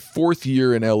in my 4th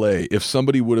year in LA, if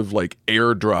somebody would have like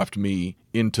airdropped me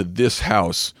into this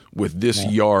house with this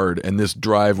yard and this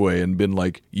driveway and been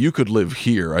like, you could live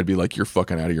here, I'd be like, you're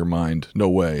fucking out of your mind. No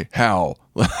way. How?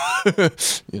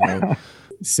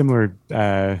 Similar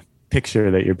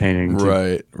picture that you're painting.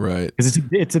 Right. Because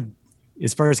it's a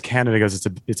as far as Canada goes,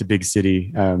 it's a big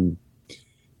city.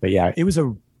 But yeah, it was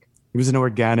an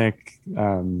organic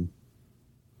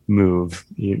move.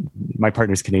 My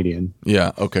partner's Canadian.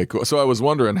 Yeah. Okay. Cool. So I was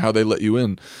wondering how they let you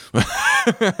in.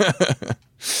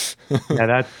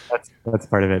 Yeah, that's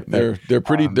part of it. They're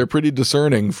pretty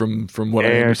discerning from what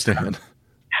I understand.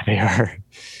 They are.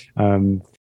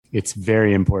 It's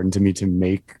very important to me to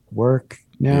make work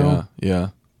now. Yeah.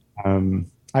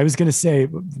 I was going to say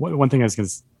one thing I was going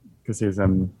to say is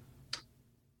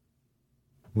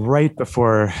right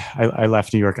before I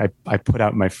left New York, I put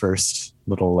out my first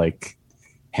little like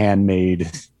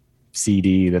handmade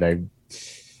CD that it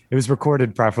was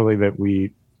recorded properly, but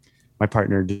my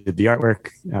partner did the artwork.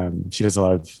 She does a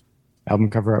lot of album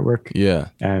cover artwork. Yeah.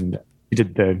 And we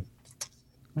did the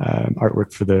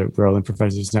artwork for the Royal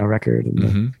Improvisers Now record and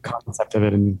the concept of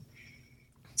it and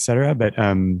et cetera. But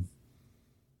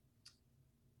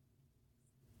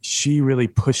she really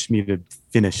pushed me to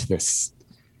finish this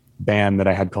band that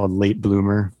I had called Late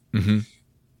Bloomer, kind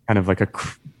of like a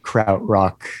kraut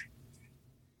rock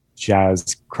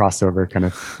jazz crossover kind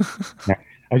of.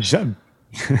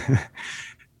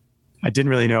 I didn't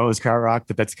really know it was kraut rock,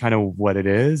 but that's kind of what it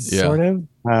is, sort of.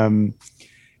 And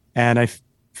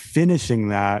finishing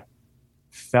that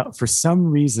felt, for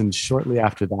some reason, shortly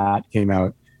after that came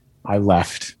out, I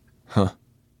left.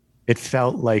 It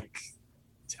felt like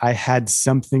I had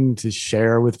something to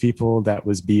share with people that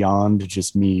was beyond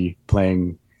just me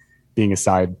being a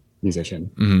side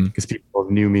musician, because people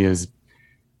knew me as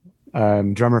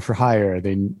drummer for hire.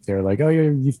 They're like, oh,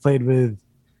 you've played with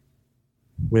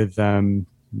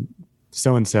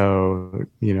so-and-so,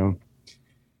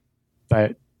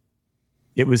 but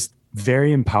it was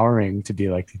very empowering to be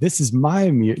like, this is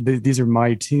these are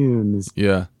my tunes.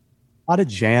 Yeah. A lot of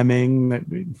jamming that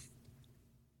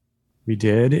we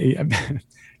did.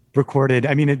 Recorded,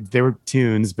 I mean, they were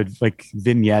tunes, but like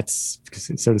vignettes,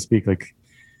 so to speak, like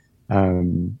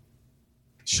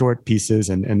short pieces.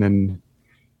 And then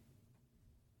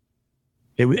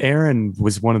Aaron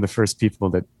was one of the first people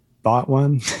that bought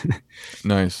one.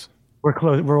 Nice. We're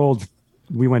close. We're old.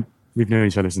 We've known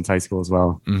each other since high school as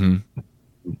well.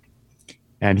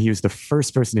 And he was the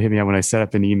first person to hit me up when I set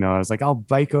up an email. I was like, I'll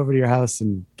bike over to your house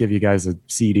and give you guys a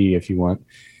CD if you want,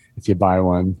 if you buy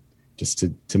one, just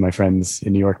to my friends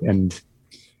in New York. And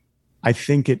I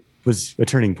think it was a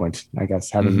turning point, I guess,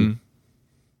 having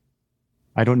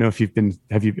I don't know if you've been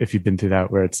through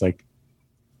that, where it's like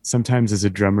sometimes as a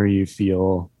drummer you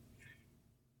feel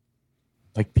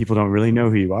like people don't really know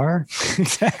who you are.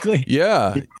 Exactly.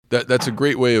 Yeah, that's a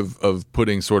great way of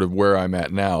putting sort of where I'm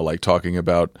at now, like talking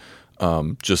about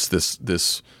just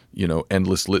this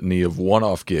endless litany of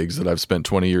one-off gigs that I've spent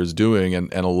 20 years doing,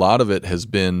 and a lot of it has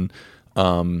been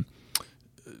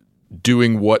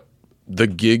doing what the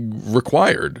gig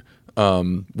required,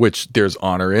 which there's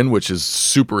honor in, which is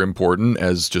super important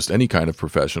as just any kind of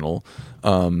professional.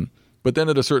 But then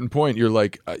at a certain point, you're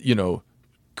like,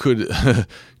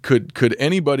 could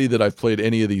anybody that I've played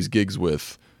any of these gigs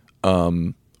with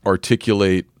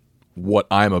articulate what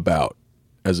I'm about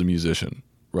as a musician,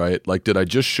 right? Like, did I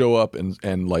just show up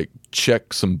and like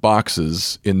check some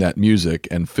boxes in that music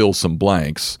and fill some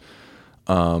blanks?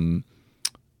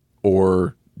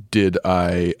 Or did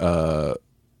I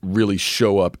really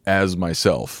show up as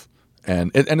myself?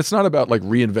 And it's not about like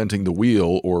reinventing the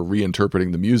wheel or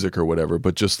reinterpreting the music or whatever,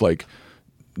 but just like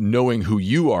knowing who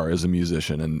you are as a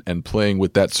musician and playing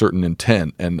with that certain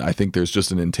intent. And I think there's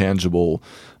just an intangible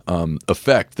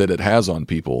effect that it has on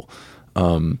people.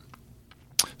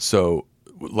 So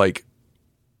like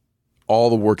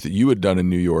all the work that you had done in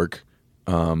New York,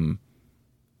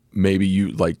 maybe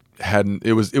you like hadn't,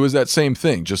 it was that same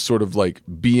thing, just sort of like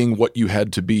being what you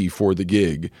had to be for the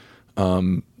gig,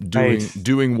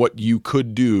 doing what you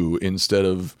could do instead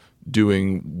of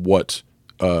doing what,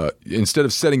 instead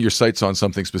of setting your sights on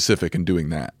something specific and doing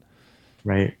that.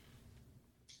 Right.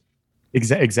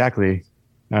 Exactly.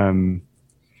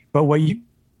 But what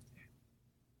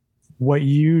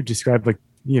you described, like,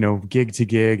 gig to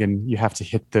gig, and you have to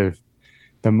hit the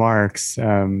marks.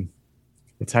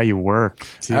 It's how you work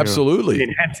too.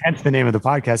 Absolutely. Hence the name of the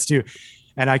podcast too.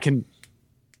 And I can,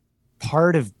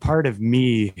 part of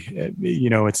me,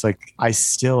 it's like, I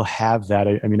still have that.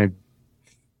 I mean, I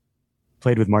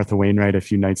played with Martha Wainwright a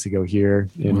few nights ago here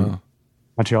in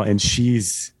Montreal, and she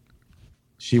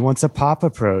wants a pop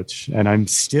approach, and I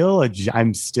still have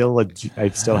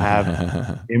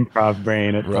improv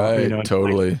brain at right.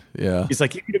 Totally. Like, yeah. He's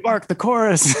like, you need to bark the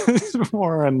chorus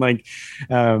more, and like,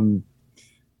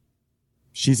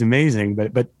 she's amazing,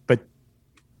 but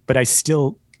I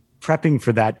still, prepping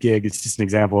for that gig, it's just an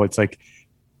example. It's like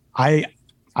I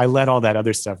let all that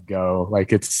other stuff go.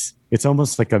 Like it's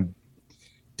almost like a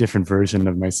different version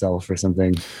of myself or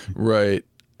something. Right.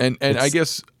 And I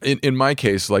guess in my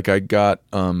case, like I got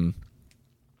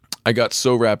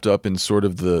so wrapped up in sort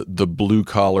of the blue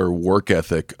collar work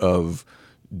ethic of,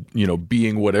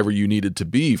 being whatever you needed to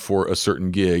be for a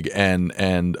certain gig, and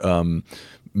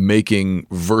making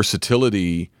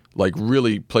versatility, like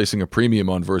really placing a premium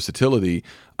on versatility.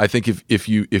 I think if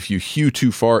you hew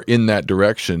too far in that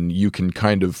direction, you can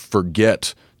kind of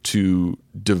forget to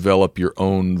develop your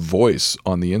own voice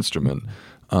on the instrument.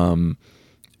 And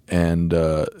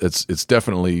it's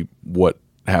definitely what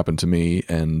happened to me.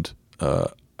 And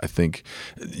I think,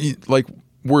 like,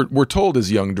 we're told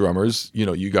as young drummers,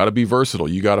 you got to be versatile.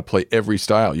 You got to play every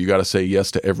style. You got to say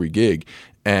yes to every gig.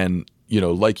 And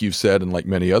like you've said, and like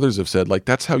many others have said, like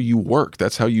that's how you work.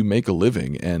 That's how you make a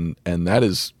living, and that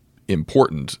is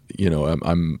important.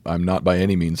 I'm not by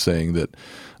any means saying that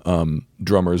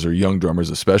drummers, or young drummers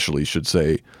especially, should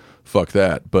say fuck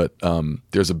that. But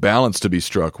there's a balance to be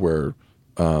struck where,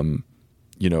 in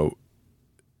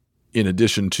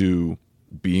addition to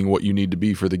being what you need to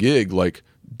be for the gig, like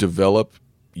develop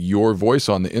your voice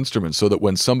on the instrument so that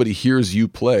when somebody hears you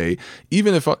play,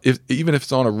 even if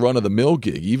it's on a run of the mill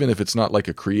gig, even if it's not like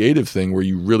a creative thing where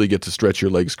you really get to stretch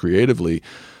your legs creatively,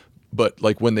 but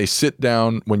like when you sit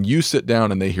down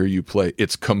and they hear you play,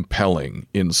 it's compelling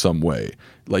in some way.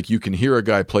 Like you can hear a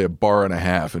guy play a bar and a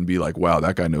half and be like, wow,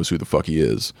 that guy knows who the fuck he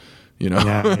is,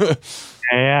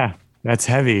 Yeah, that's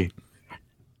heavy.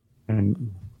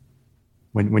 And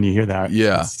when you hear that,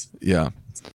 yeah.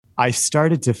 I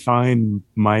started to find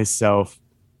myself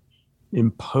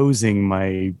imposing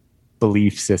my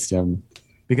belief system,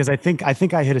 because I think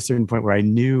I hit a certain point where I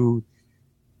knew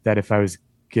that if I was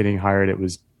getting hired, it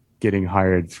was getting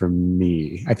hired for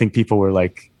me. I think people were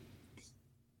like,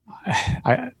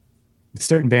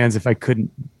 certain bands, if I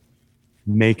couldn't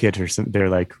make it or something, they're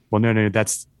like, well, no,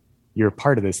 you're a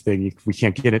part of this thing. We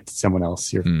can't get it to someone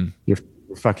else. You're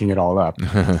fucking it all up.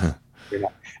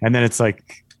 And then it's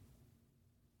like,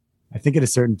 I think at a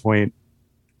certain point,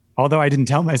 although I didn't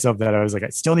tell myself that, I was like, I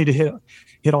still need to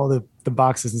hit all the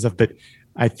boxes and stuff. But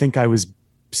I think I was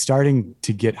starting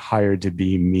to get hired to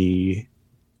be me.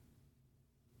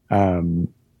 But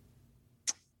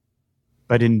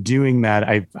in doing that,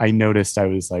 I noticed I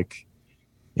was like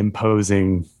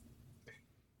imposing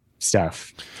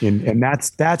stuff, and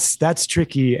that's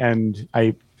tricky. And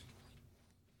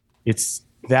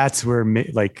that's where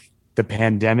like the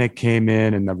pandemic came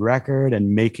in, and the record,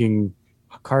 and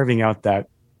carving out that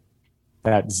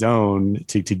zone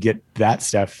to get that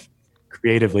stuff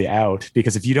creatively out.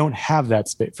 Because if you don't have that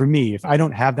space, for me, if I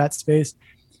don't have that space,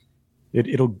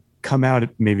 it'll come out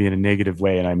maybe in a negative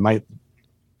way, and I might,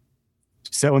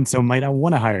 so-and-so might not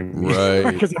want to hire me.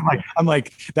 Right. Because I'm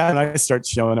like that, and I start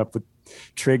showing up with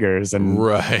triggers, and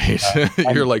right.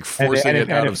 You're like forcing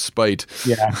it out of spite.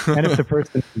 Yeah. And if the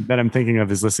person that I'm thinking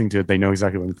of is listening to it, they know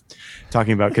exactly what I'm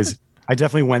talking about. Because I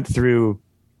definitely went through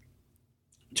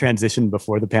transition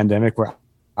before the pandemic where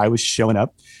I was showing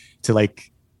up to,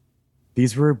 like,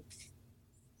 these were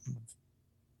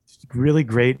really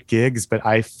great gigs, but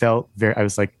I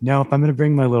was like, no, if I'm going to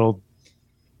bring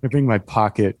my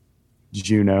pocket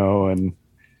Juno, and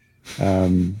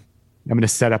I'm going to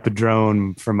set up a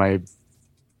drone for my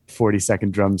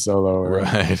 40-second drum solo,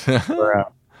 right.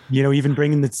 or even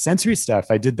bringing the sensory stuff.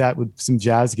 I did that with some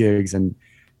jazz gigs, and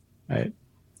it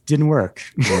didn't work.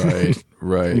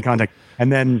 Right. In contact.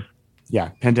 And then,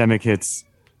 pandemic hits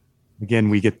again.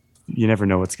 You never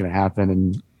know what's going to happen,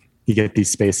 and you get these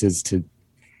spaces to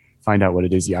find out what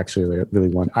it is you actually really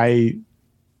want.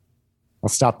 I'll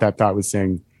stop that thought with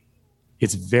saying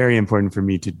it's very important for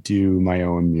me to do my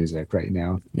own music right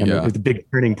now. And the big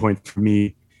turning point for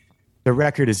me, the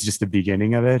record is just the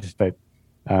beginning of it, but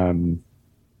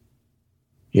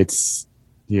it's,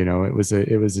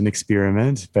 it was an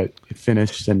experiment, but it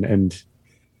finished, and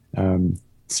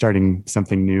starting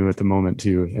something new at the moment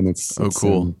too. And it's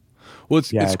cool. Well,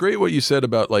 it's great what you said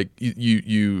about, like,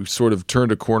 you sort of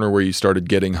turned a corner where you started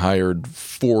getting hired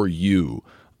for you.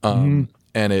 And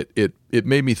it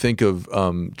made me think of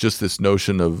just this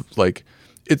notion of, like,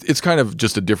 it's kind of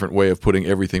just a different way of putting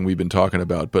everything we've been talking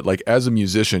about. But, like, as a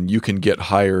musician, you can get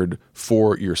hired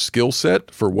for your skill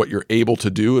set, for what you're able to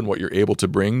do and what you're able to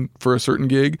bring for a certain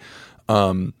gig.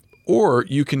 Or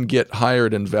you can get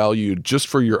hired and valued just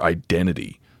for your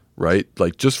identity. Right?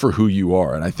 Like, just for who you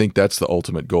are. And I think that's the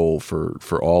ultimate goal for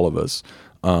all of us.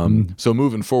 So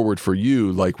moving forward for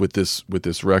you, like with this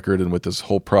record and with this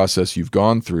whole process you've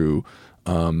gone through,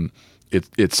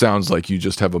 it sounds like you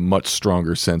just have a much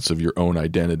stronger sense of your own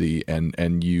identity, and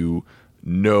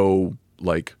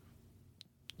like,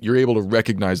 you're able to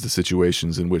recognize the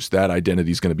situations in which that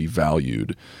identity is going to be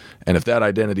valued. And if that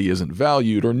identity isn't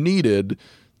valued or needed,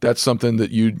 that's something that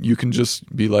you can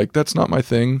just be like, that's not my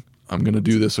thing. I'm going to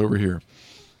do this over here.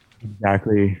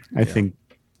 Exactly. I think,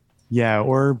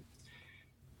 or,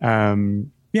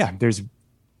 there's,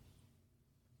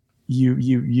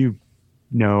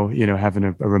 having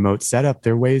a remote setup,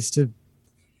 there are ways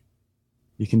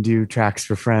you can do tracks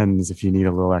for friends if you need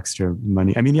a little extra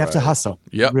money. I mean, you have to hustle.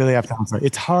 Yeah. You really have to hustle.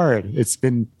 It's hard. It's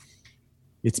been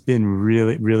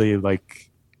really, really, like,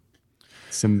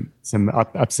 some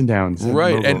ups and downs,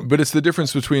 right? But it's the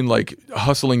difference between, like,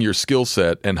 hustling your skill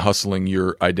set and hustling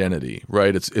your identity,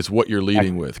 right? It's what you're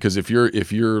leading with. Because if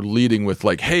you're leading with,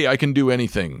 like, hey, I can do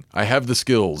anything, I have the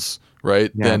skills, right?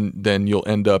 Then you'll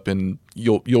end up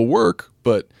you'll work,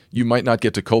 but you might not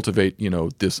get to cultivate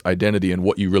this identity and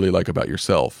what you really like about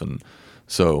yourself. And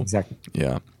so exactly,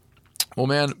 well,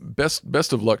 man,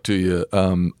 best of luck to you.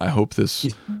 I hope this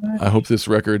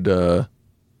record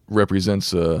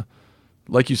represents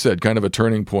like you said, kind of a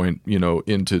turning point,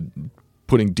 into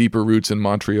putting deeper roots in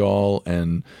Montreal,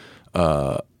 and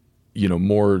more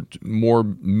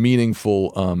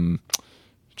meaningful,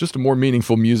 just a more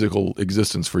meaningful musical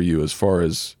existence for you as far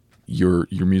as your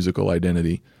musical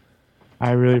identity.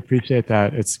 I really appreciate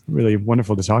that. It's really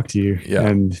wonderful to talk to you. Yeah.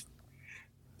 And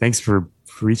thanks for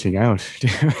reaching out.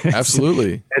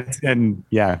 Absolutely.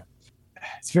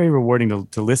 It's very rewarding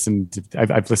to listen to.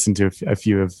 I've listened to a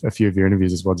few of your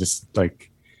interviews as well. Just like,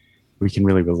 we can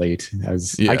really relate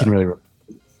I can really relate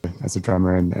as a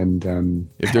drummer. And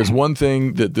if there's one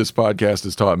thing that this podcast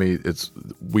has taught me, it's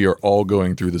we are all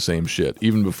going through the same shit.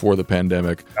 Even before the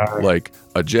pandemic, like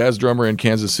a jazz drummer in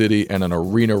Kansas City and an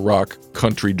arena rock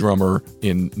country drummer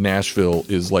in Nashville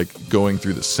is like going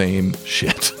through the same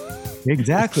shit.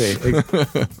 Exactly.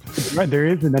 Right. There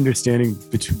is an understanding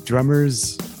between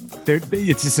drummers.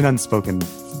 It's just an unspoken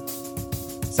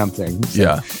something.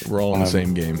 So, we're all in the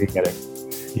same game. We get it.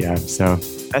 Yeah, so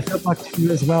best of luck to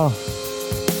you as well.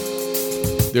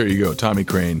 There you go, Tommy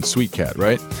Crane, Sweet Cat,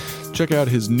 right? Check out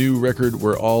his new record,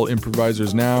 We're All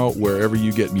Improvisers Now, wherever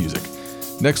you get music.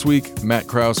 Next week, Matt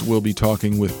Krause will be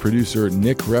talking with producer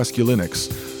Nick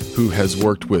Raskulinecz, who has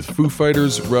worked with Foo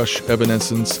Fighters, Rush,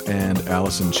 Evanescence, and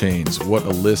Alice in Chains. What a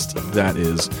list that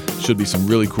is. Should be some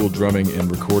really cool drumming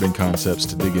and recording concepts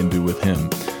to dig into with him.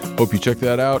 Hope you check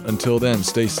that out. Until then,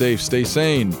 stay safe, stay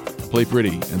sane, play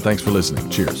pretty, and thanks for listening.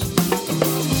 Cheers.